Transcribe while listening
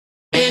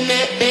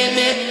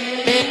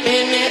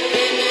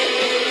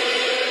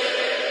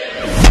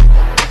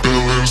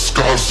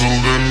the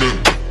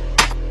limit.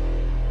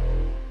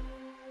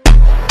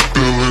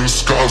 Feeling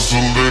sky's the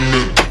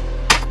limit.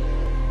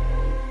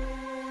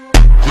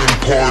 Grim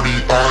party,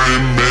 I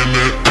am in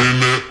it,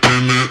 in it,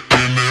 in it,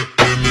 in it,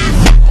 in it.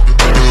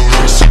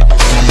 Feeling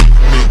sky's the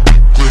limit.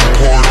 Grim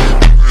party,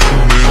 I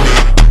am in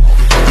it.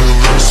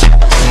 Feeling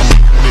sky's the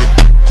limit.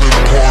 Grim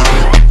party,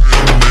 I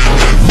am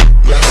in it.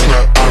 Last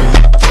night I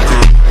met the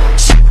girl,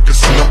 so I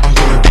guess tonight I'm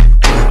gonna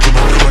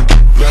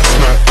last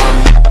night I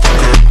met the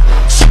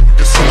girl, so I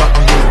guess tonight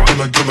I'm gonna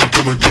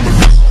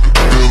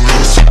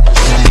feeling sky's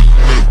the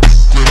limit.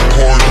 Grim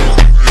party,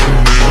 I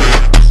am in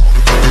it.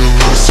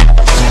 Feeling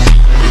sky's the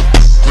limit.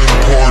 Grim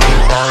party,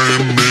 I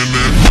am in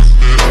it.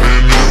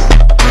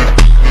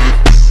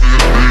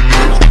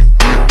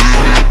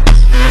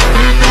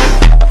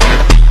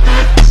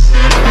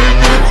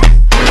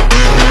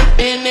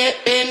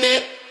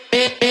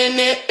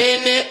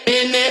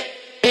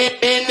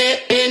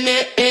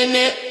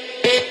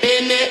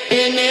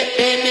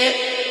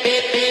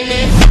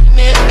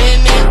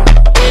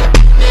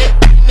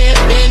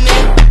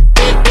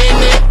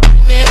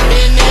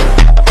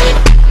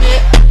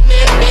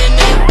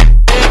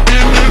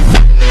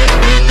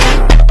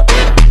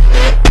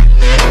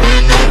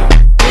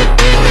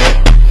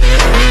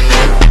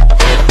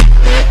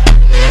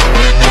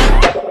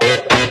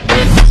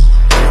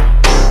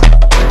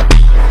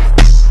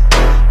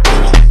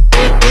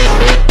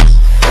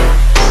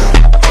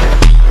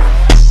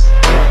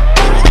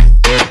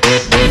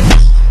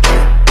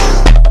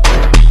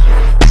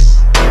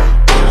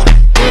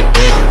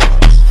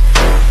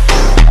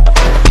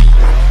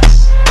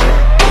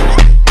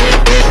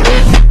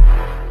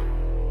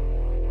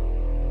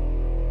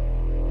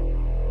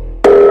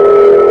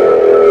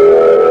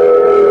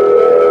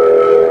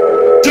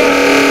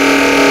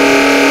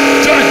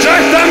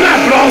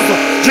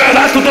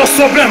 Direto do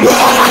Supremo.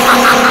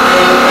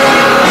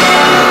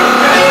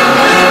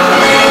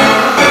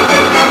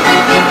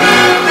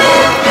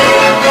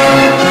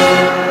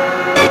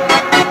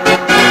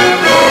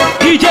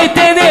 DJ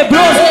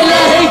Tenebroso, ele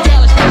é rei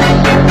delas.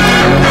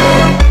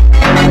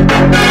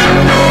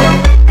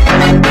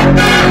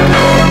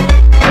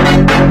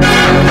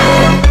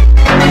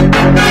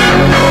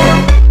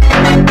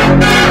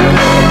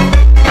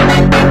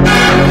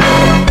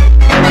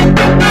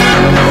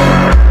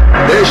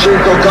 Deixem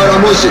tocar a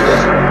música.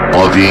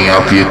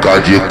 Novinha fica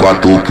de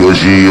quatro que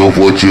hoje eu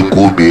vou te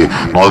comer.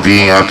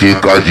 Novinha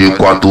fica de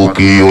quatro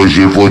que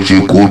hoje vou te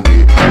comer.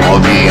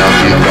 Novinha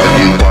fica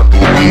de quatro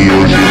que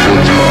hoje vou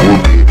te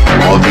comer.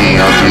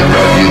 Novinha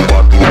fica de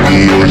quatro que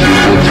hoje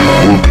vou te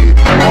comer.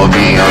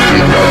 Novinha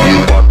fica de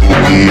quatro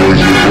que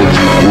hoje vou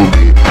te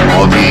comer.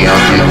 Novinha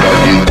fica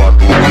de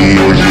quatro que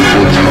hoje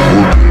vou te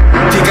comer.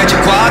 Fica de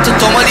quatro,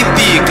 toma-lhe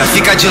pica.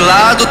 Fica de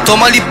lado,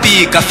 toma-lhe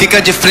pica.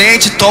 Fica de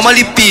frente,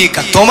 toma-lhe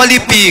pica. Toma-lhe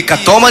pica,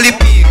 toma-lhe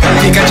pica.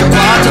 Fica de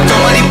quatro,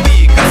 toma-lhe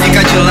pica.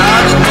 Fica de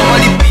lado,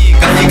 toma-lhe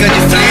pica. Fica de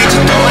frente,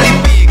 toma-lhe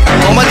pica.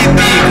 Toma-lhe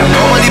pica,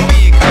 toma-lhe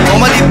pica.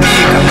 Toma-lhe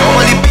pica,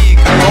 toma-lhe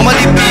pica.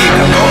 Toma-lhe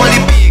pica, toma-lhe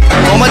pica.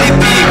 Toma-lhe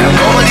pica,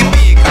 toma-lhe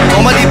pica.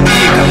 Toma-lhe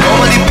pica,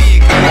 toma-lhe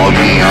pica.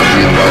 Novinha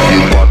fica de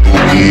quatro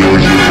que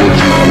hoje vou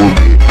te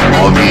comer.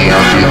 Novinha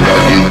fica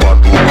de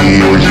quatro que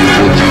hoje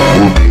vou te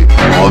comer.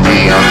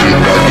 Novinha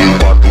fica de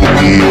quatro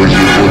que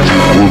hoje vou te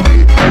comer.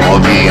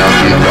 Novinha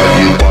fica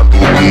de quatro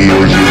que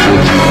hoje vou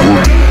te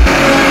comer.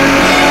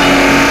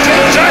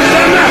 Já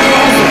está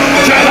nervoso,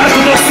 direto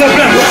do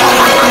Supremo.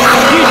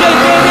 DJ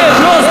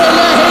Tenebroso,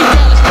 ele é rei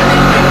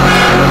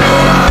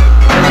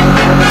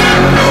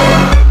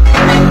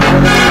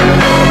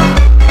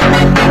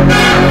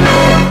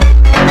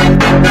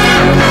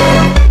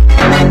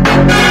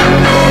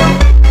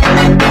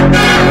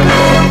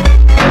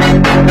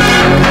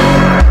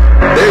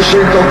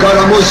Deixem tocar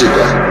a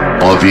música.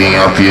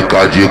 Novinha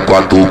fica de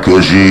quatro que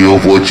hoje eu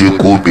vou te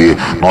comer.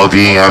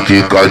 Novinha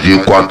fica de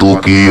quatro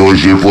que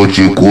hoje vou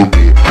te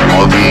comer.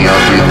 Novinha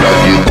fica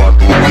de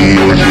quatro que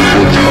hoje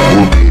vou te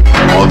comer.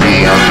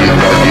 Novinha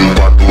fica de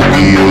quatro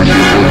que hoje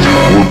vou te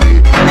comer.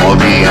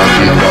 Novinha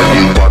fica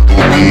de quatro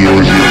que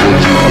hoje vou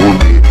te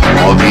comer.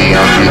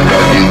 Novinha fica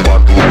de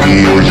quatro que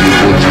hoje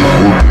vou te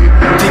comer.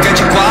 Fica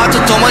de quatro,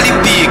 toma-lhe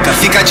pica.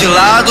 Fica de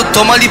lado,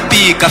 toma-lhe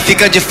pica.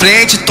 Fica de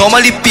frente,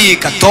 toma-lhe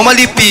pica.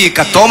 Toma-lhe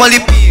pica, toma-lhe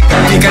pica.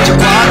 Fica de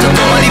quatro,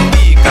 toma-lhe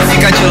pica.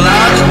 Fica de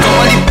lado,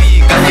 toma-lhe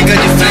pica. Fica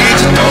de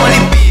frente, toma-lhe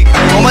pica.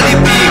 Toma-lhe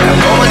pica,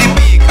 toma-lhe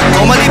pica.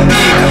 Toma-lhe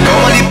pica,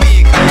 toma-lhe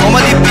pica.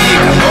 Toma-lhe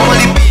pica,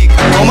 toma-lhe pica.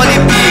 Toma-lhe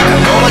pica,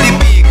 toma-lhe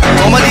pica.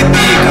 Toma-lye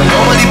pica,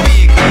 toma-lhe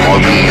pica.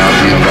 Novinha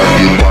fica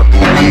de quatro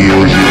que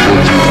hoje vou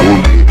te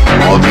comer.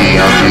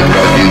 Novinha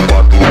fica de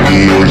quatro que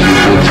hoje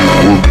vou te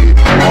comer.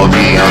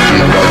 Novinha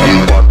fica de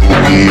quatro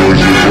que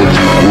hoje vou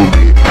te comer.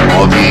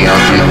 Novinha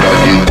fica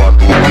de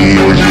quatro que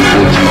hoje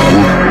vou te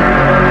comer.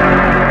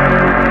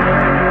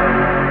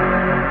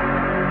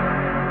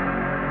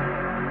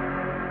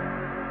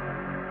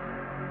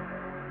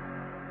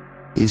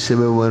 Isso é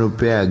meu mano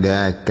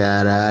PH,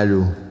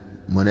 caralho.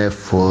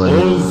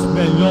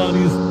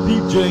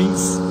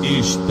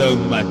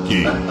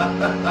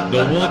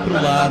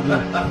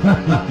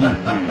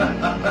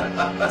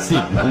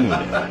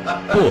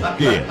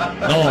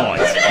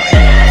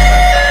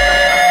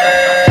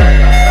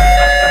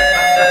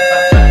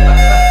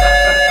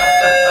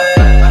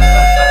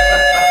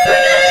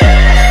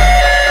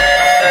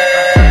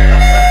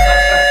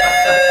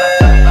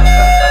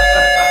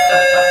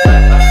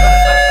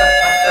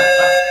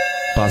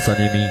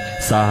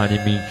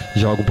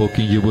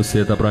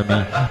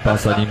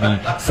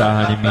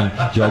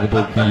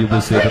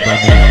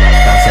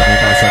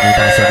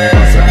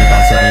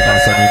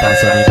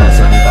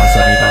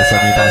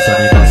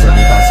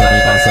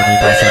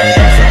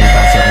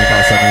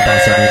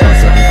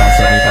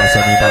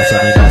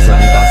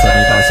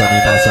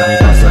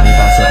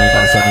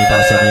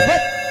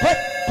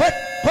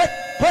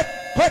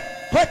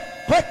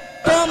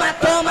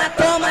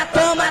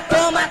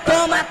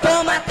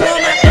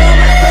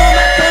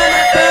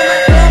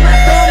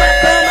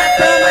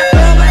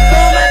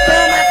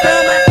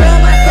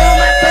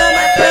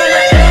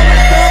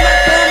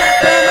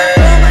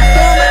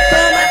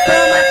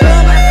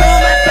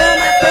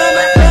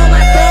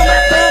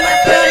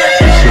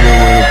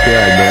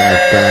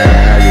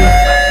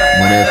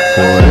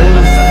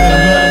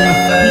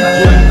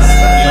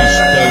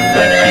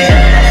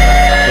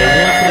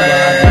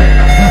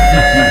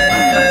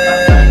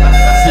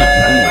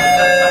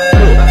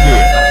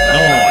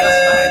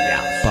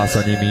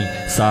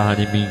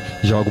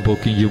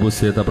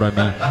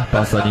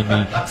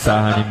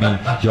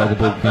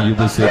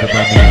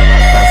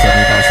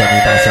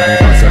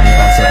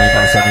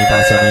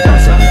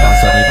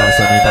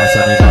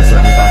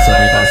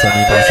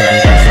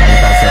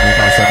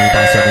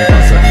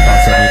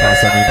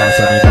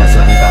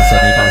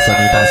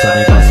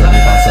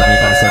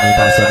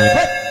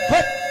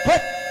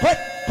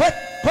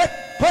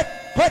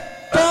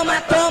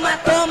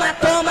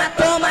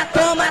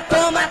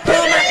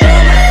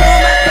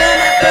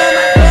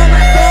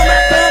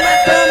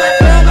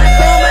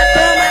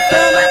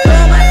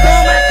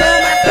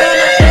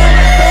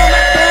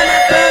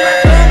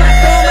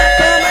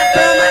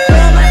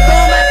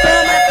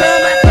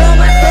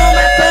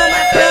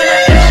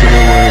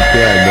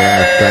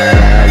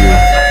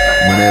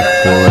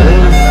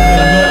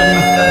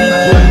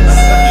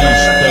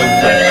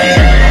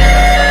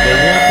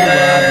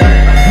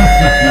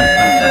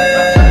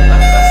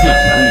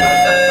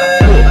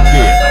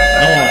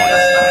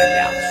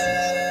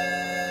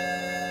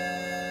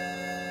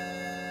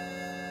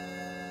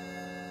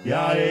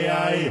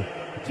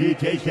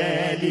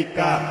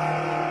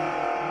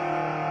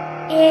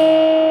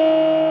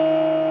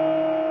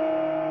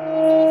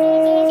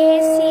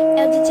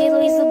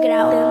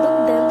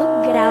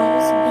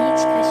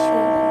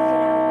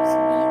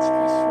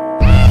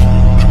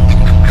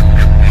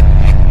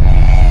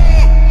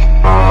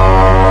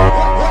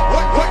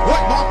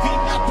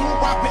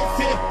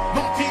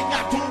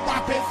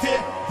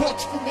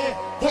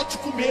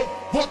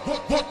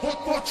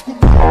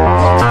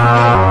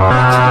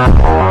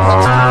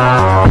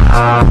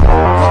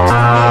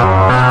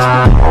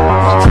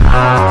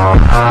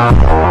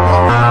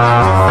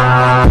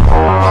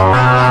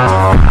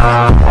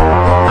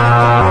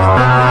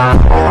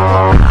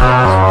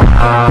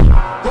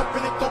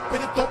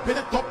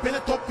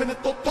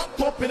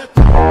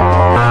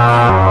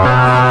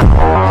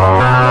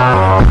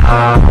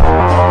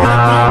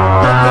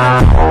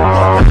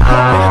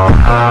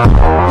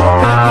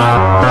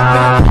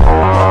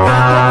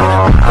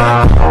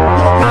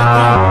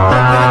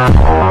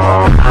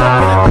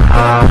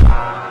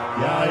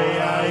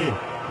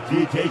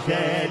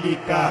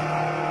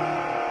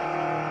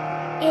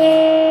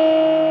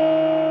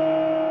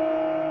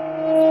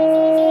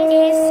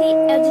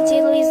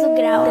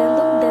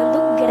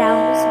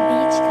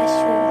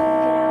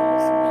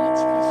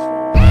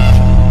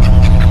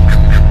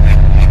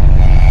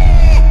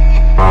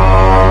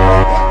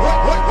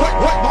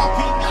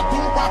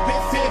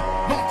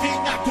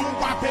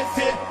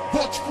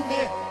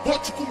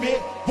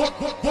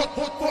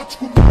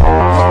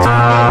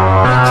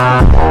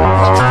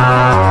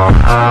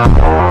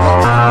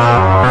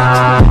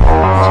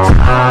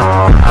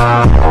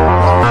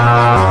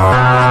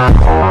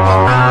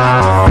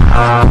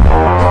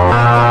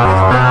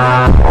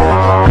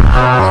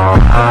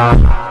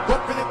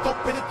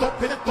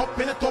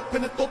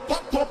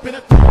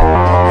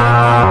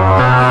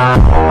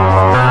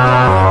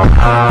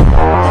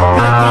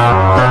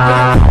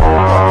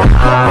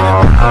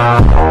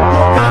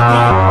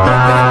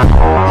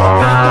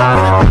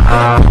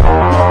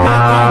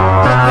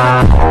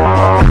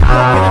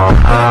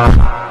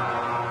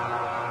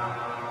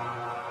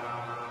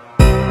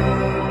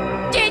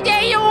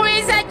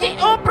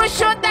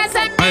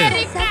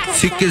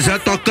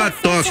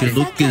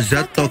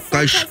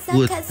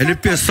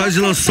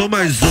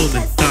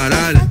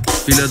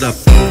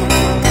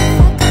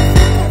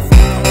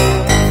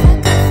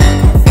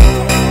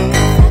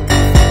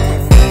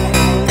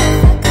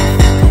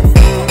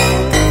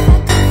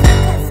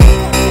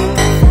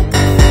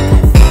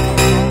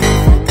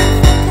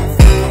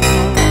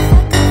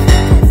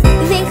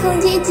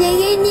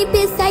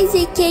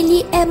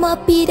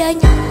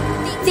 piranhão.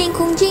 Vem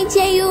com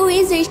DJ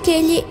Wizard que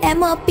ele é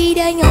mó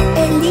piranhão.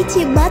 Ele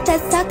te bota,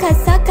 soca,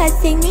 soca,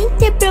 sem nem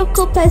ter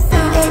preocupação.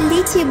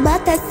 Ele te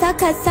bota,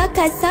 soca,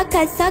 soca,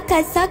 soca,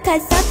 soca, soca,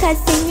 soca,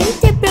 sem nem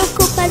ter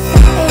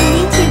preocupação.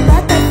 Ele te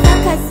bota,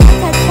 soca,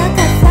 soca,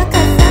 soca,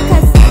 soca, soca,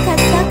 soca,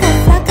 soca,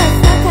 soca,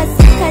 soca,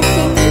 soca,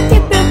 sem nem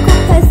ter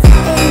preocupação.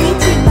 Ele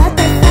te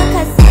bota,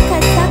 soca, soca,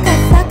 soca,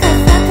 soca,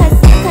 soca,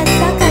 soca,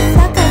 soca,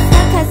 soca,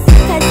 soca,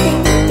 soca, sem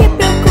nem ter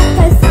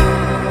preocupação.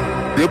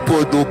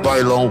 Depois do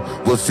bailão,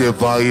 você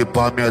vai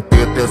pra minha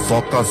teta. É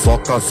soca,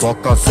 soca,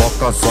 soca,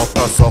 soca,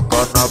 soca, soca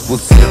na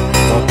buceta.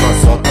 Soca,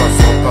 soca,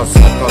 soca,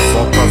 soca,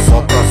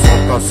 soca, soca,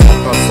 soca,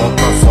 soca,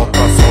 soca,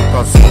 soca,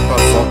 soca, soca,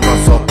 soca,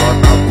 soca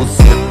na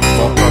buceta.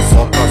 Soca,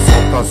 soca,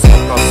 soca,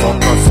 soca,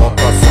 soca,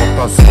 soca,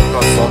 soca, soca,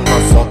 soca,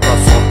 soca,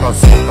 soca,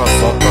 soca,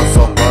 soca,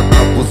 soca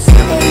na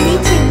buceta. Ele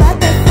te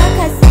bota,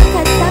 soca,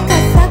 soca, soca,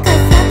 soca,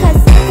 soca,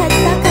 soca,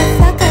 soca,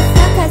 soca,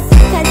 soca,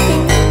 soca, sem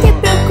nem ter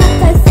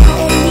preocupação.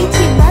 Ele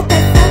te bota,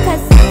 soca,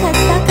 soca,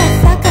 soca,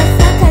 soca,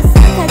 soca,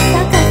 soca,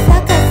 soca,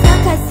 soca,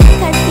 soca,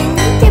 soca, sem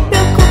nem ter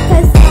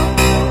preocupação.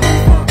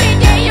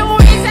 DJ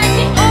Wizard,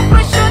 o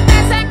bruxo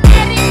dessa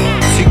América.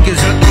 Se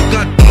quiser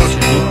tocar tosse,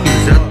 se não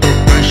quiser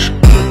tocar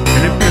escuta.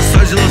 Ele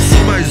mensagem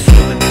lançou mais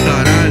uma,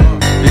 caralho,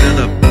 filha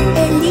da puta.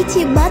 Ele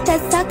te bota,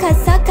 soca,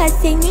 soca,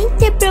 sem nem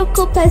ter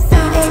preocupação.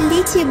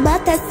 Ele te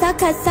bota,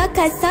 soca,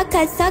 soca,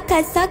 soca,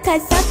 soca, soca,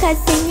 soca,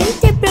 sem nem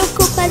ter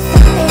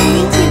preocupação.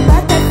 Ele te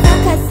bota,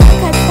 soca,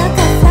 soca,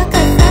 soca,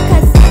 soca, soca,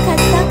 soca,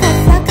 soca,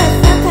 soca,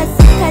 soca,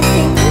 soca,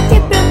 sem nem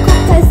ter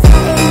preocupação.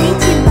 Ele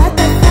te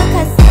bota,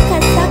 soca, soca,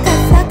 soca,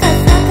 soca,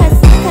 soca,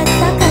 soca,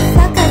 soca,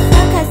 soca,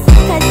 soca,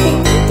 soca, sem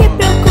nem ter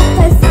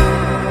preocupação.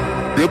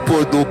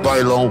 Depois do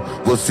bailão,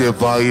 você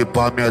vai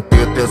pra minha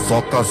teta. É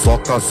soca,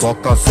 soca,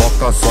 soca,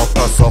 soca,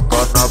 soca, soca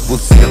na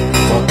buceta.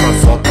 Soca,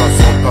 soca,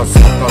 soca,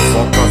 soca,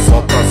 soca,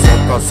 soca,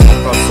 soca,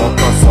 soca,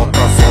 soca,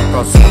 soca,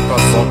 soca, soca,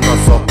 soca,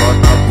 soca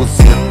na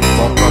buceta.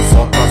 Soca,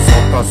 soca,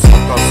 soca,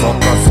 soca,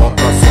 soca,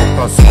 soca, soca,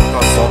 soca,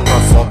 soca,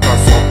 soca,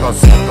 soca,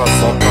 soca,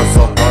 soca,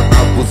 soca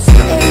na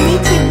buceta. Ele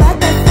te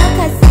bota,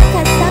 soca,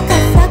 soca, soca,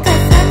 soca,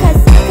 soca,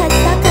 soca,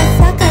 soca,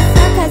 soca,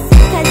 soca,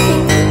 soca, sem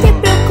nem ter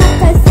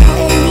preocupação.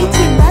 Ele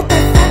te bota,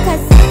 soca,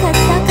 soca,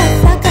 soca,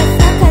 soca,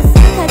 soca,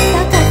 soca,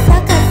 soca,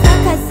 soca,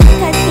 soca,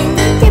 soca, sem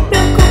nem ter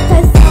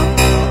preocupação.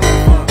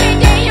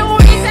 DJ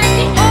Wizard,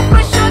 o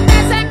bruxo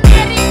dessa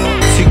América.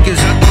 Se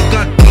quiser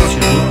tocar tosse, se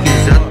não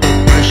quiser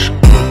tocar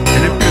escuta.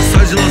 Ele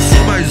mensagem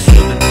lançou mais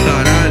uma,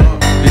 caralho,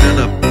 filha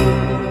da puta.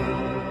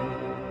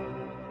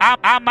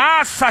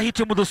 Amassa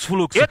ritmo dos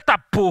fluxos. Eita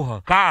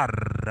porra,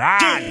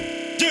 caralho.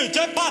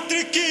 DJ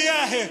Patrick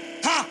R.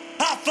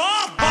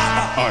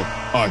 Baba. Ai,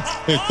 ai,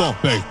 então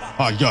vem,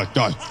 ai, ai,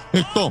 ai,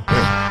 então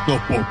vem. No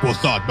pouco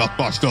sabe a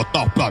tua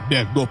tá pra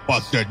mim, não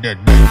passei neném.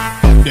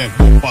 Pra mim,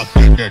 não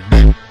passei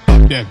neném. Pra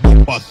mim,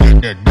 não passei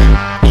neném.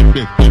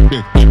 Bebê, bebê,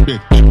 bebê,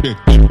 bebê,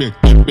 bebê,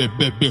 bebê,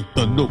 bebê,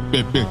 no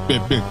bebê,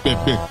 bebê,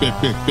 bebê,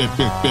 bebê,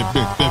 bebê,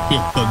 bebê, bebê,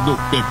 no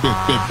bebê,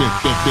 bebê,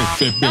 bebê,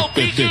 bebê, É o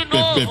pique bebê,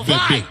 novo, bebê,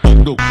 vai.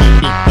 no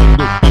bebê, no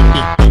bebê,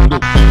 no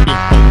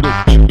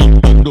bebê,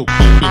 no bebê, no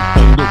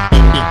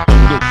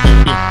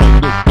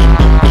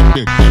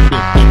bebê,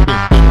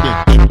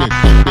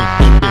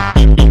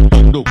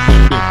 no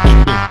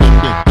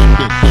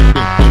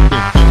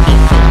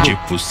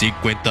Tipo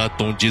 50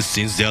 tons de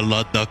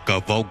cinzela da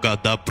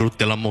cavalgada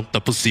bruta, ela monta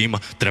por cima,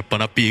 trepa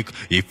na pica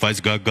e faz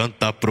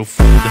garganta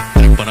profunda.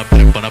 Trepa na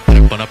prepa na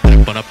prepa na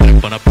prepa na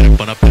prepa na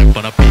prepa na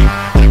prepa na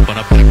pica, trepa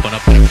na prepa na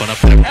prepa na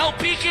prepa. É o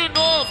pique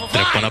novo,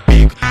 vai. Trepa na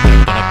pica,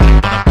 trepa na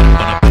prepa na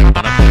prepa na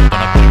prepa na prepa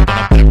na prepa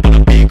na prepa na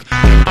pica,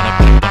 trepa na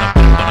prepa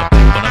na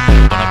prepa na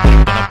prepa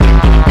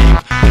na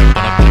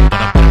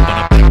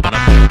prepa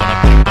na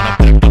prepa na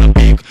prepa na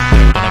pica,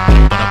 trepa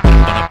na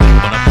prepa na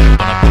prepa na prepa na prepa na prepa na prepa na pica, trepa na prepa na prepa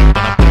na prepa na prepa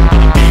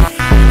na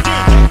prepa na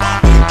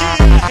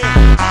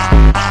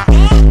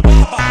prepa na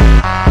pica.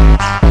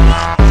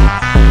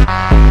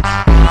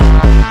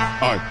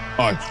 Ai,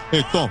 ai,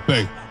 então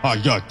vem,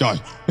 ai, ai,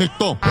 ai,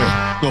 então vem.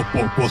 No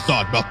pouco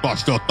sabe a tua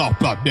tá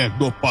pra mim,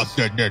 não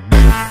passei neném.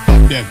 Pra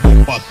mim,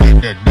 não passei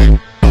neném.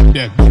 Pra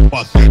mim, não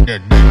passei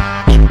neném.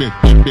 Bebê,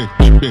 bebê,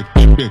 bebê,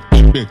 bebê,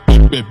 bebê,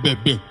 bebê,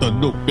 bebê,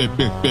 no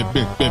bebê,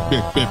 bebê, bebê,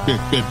 bebê,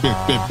 bebê,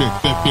 bebê,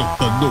 bebê,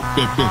 no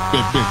bebê,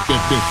 bebê,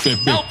 bebê,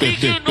 bebê, É o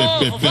pique bebê, novo,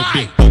 bebê, vai.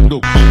 bebê, no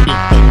bebê,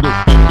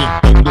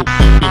 no bebê, no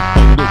bebê,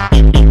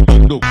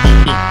 no bebê, no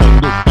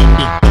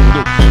bebê,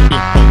 no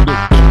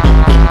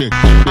bebê, no bebê.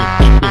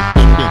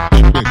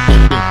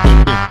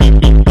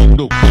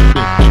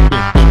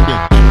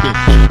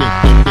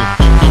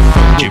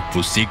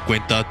 Tipo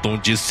 50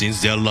 tons de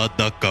cinzela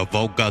da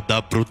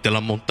cavalgada bruta,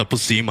 ela monta por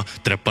cima,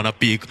 trepa na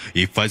pica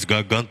e faz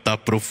garganta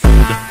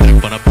profunda.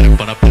 Trepa na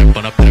prepa na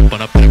prepa na prepa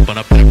na prepa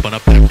na prepa na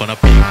prepa na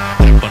pica,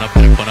 trepa na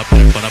prepa na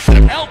prepa na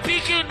prepa. É o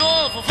pique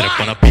novo, vai.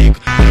 Trepa na pica,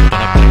 trepa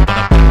na prepa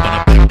na prepa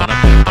na prepa na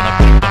prepa na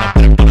prepa na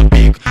prepa na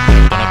pica,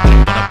 trepa na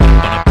prepa na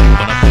prepa na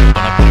prepa na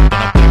prepa na prepa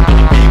na prepa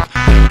na pica,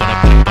 trepa na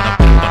prepa na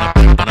prepa na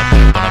prepa na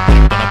prepa na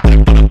prepa na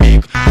prepa na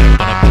pica,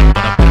 trepa na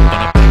prepa na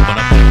prepa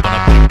na prepa na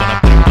prepa na prepa na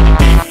prepa na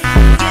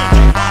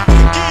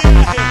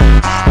pica.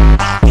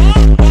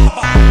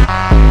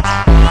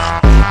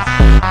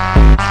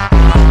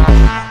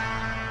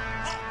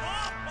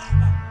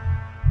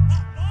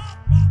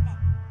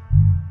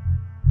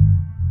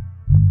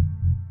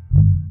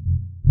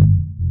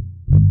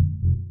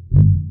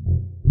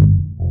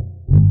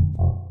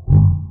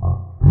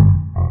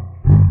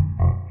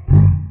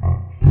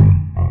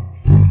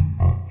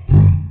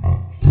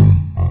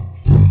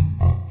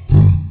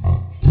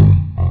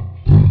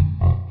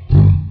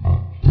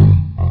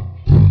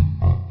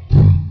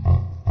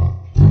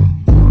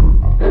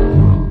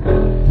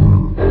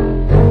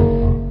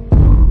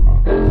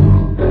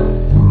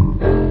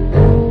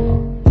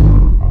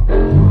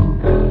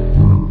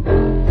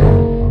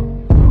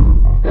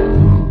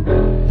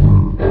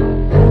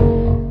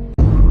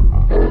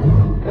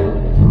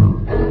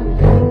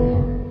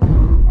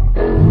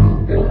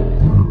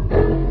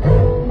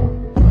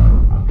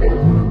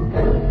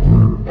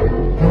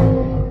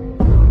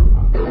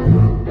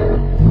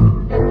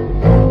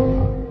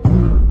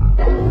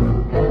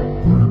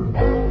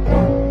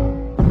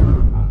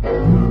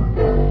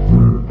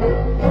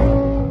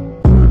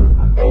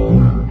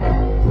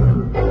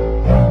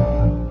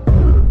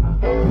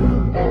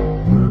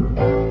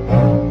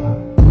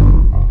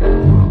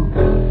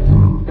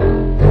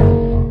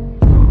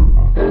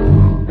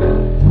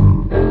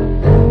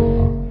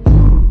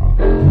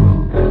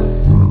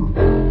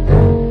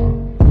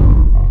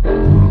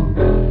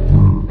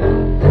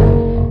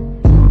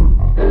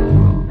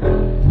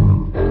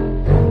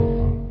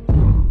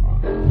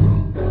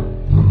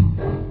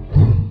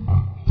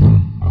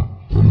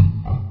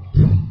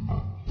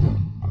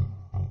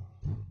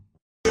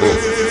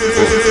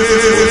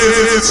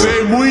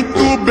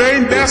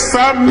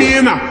 dessa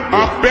mina,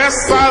 a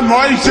peça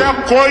nós já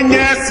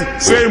conhece.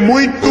 Sei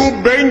muito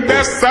bem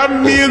dessa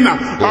mina,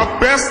 a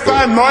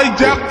peça nós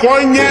já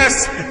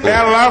conhece.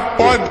 Ela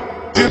pode,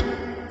 ela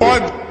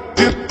pode,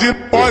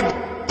 ela pode,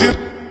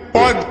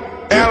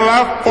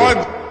 ela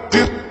pode, ela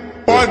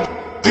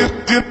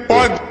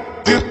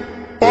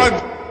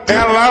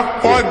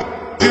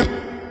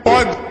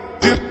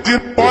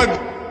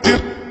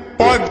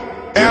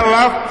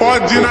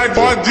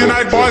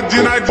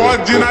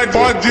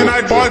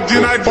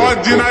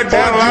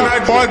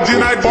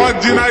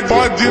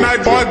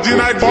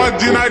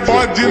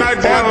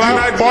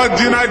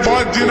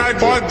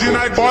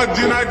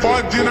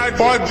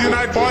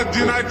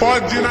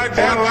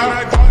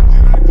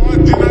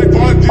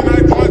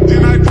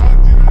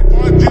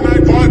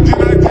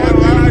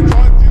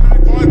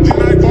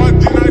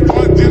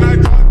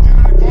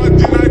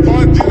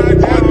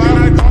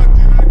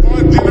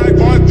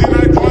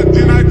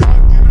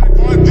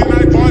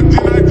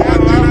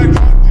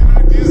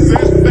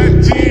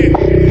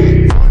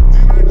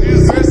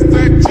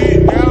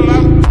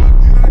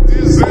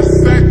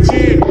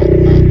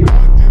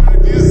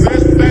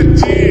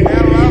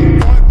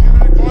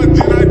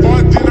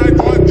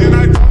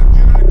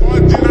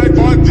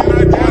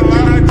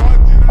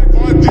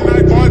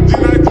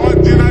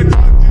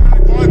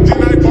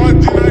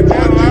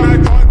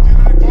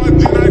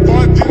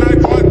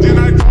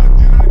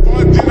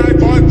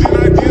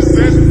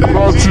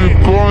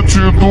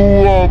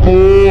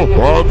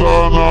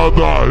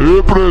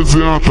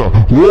representa.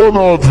 Ô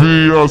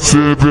novinha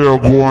sem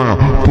vergonha,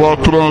 pra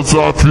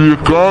transar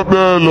fica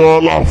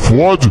melhor. Ela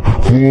fode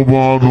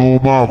fumando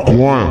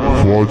maconha.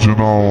 Fode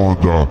na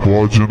onda,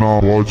 fode na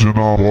onda, fode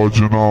na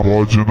onda.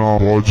 Ela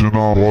fode na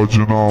onda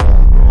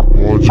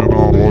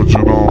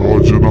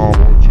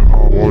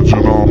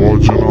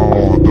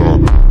fumando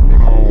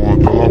maconha.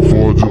 Ela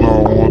fode na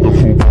onda.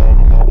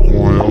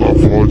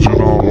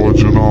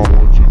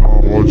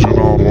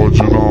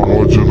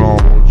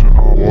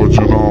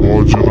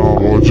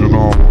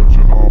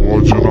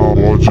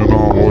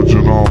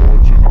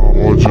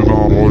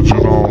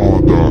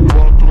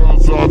 Pra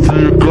transar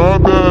fica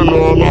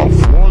melhor. Ela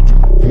fode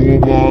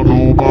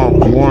fumando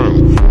maconha. Fode na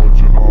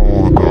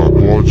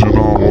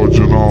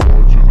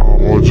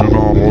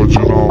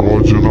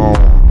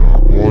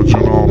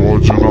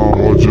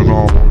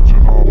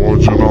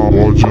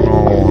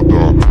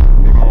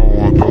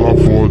Ela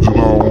fode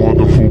na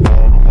onda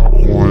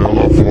fumando maconha.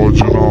 Ela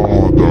fode na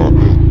onda.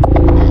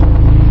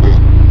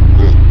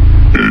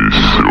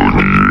 Esse é o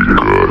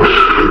Edgars,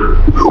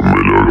 é o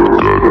melhor que tá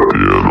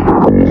tendo,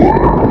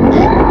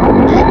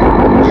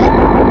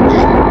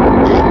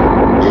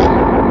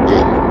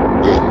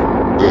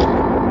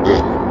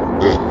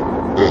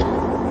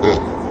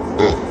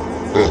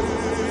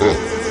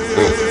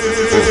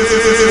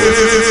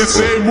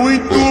 Sei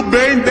muito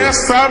bem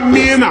dessa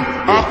mina,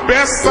 a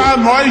peça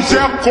nós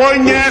já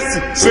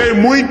conhece. Sei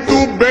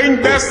muito bem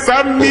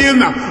dessa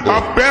mina,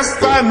 a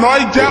peça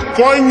nós já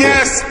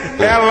conhece.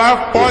 Ela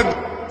pode,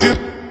 ela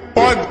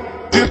pode,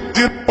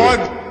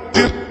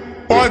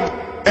 ela pode,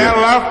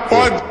 ela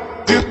pode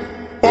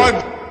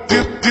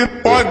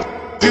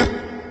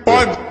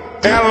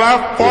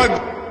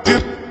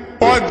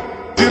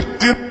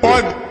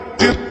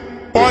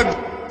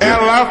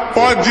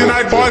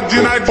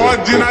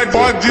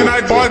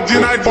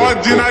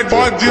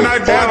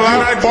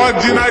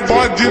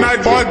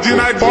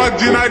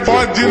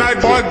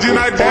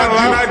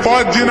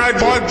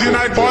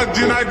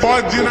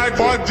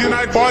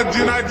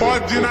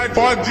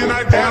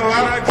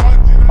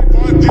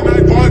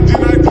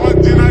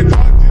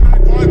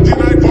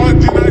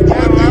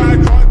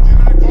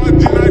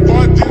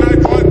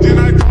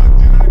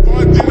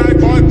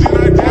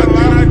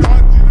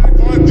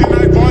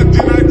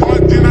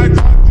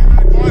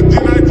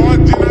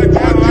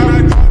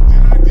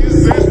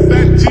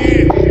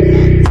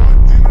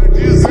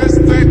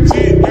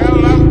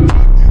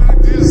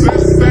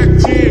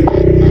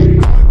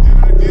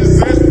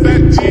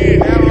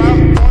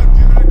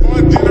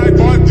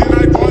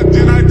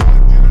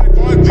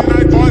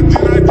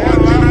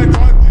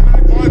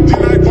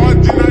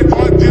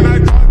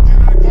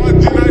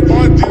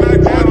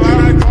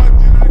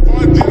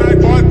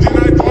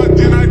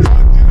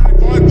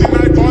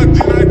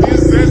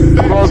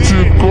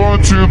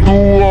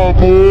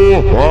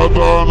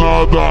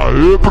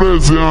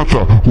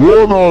representa.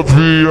 Ô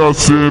novinha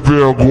sem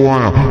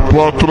vergonha,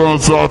 pra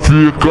transar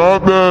fica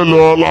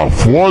melhor. Ela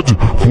fode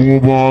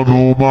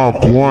fumando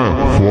maconha.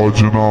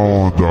 Fode na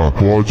onda,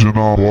 fode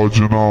na onda.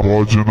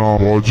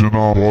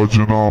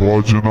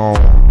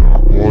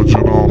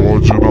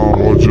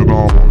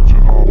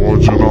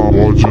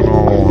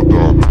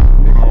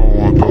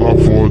 Ela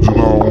fode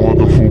na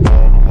onda fumando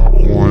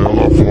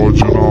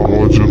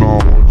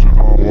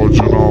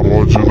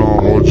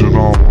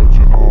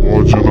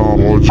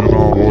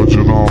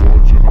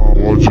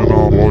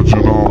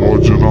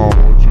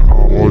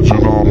maconha.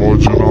 Ela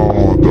fode na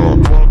onda.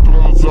 Pra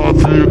transar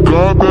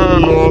fica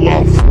melhor.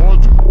 Ela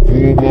fode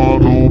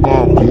fumando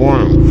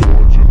maconha.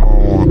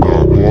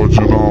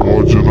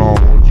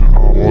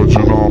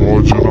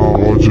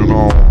 Fode na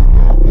onda.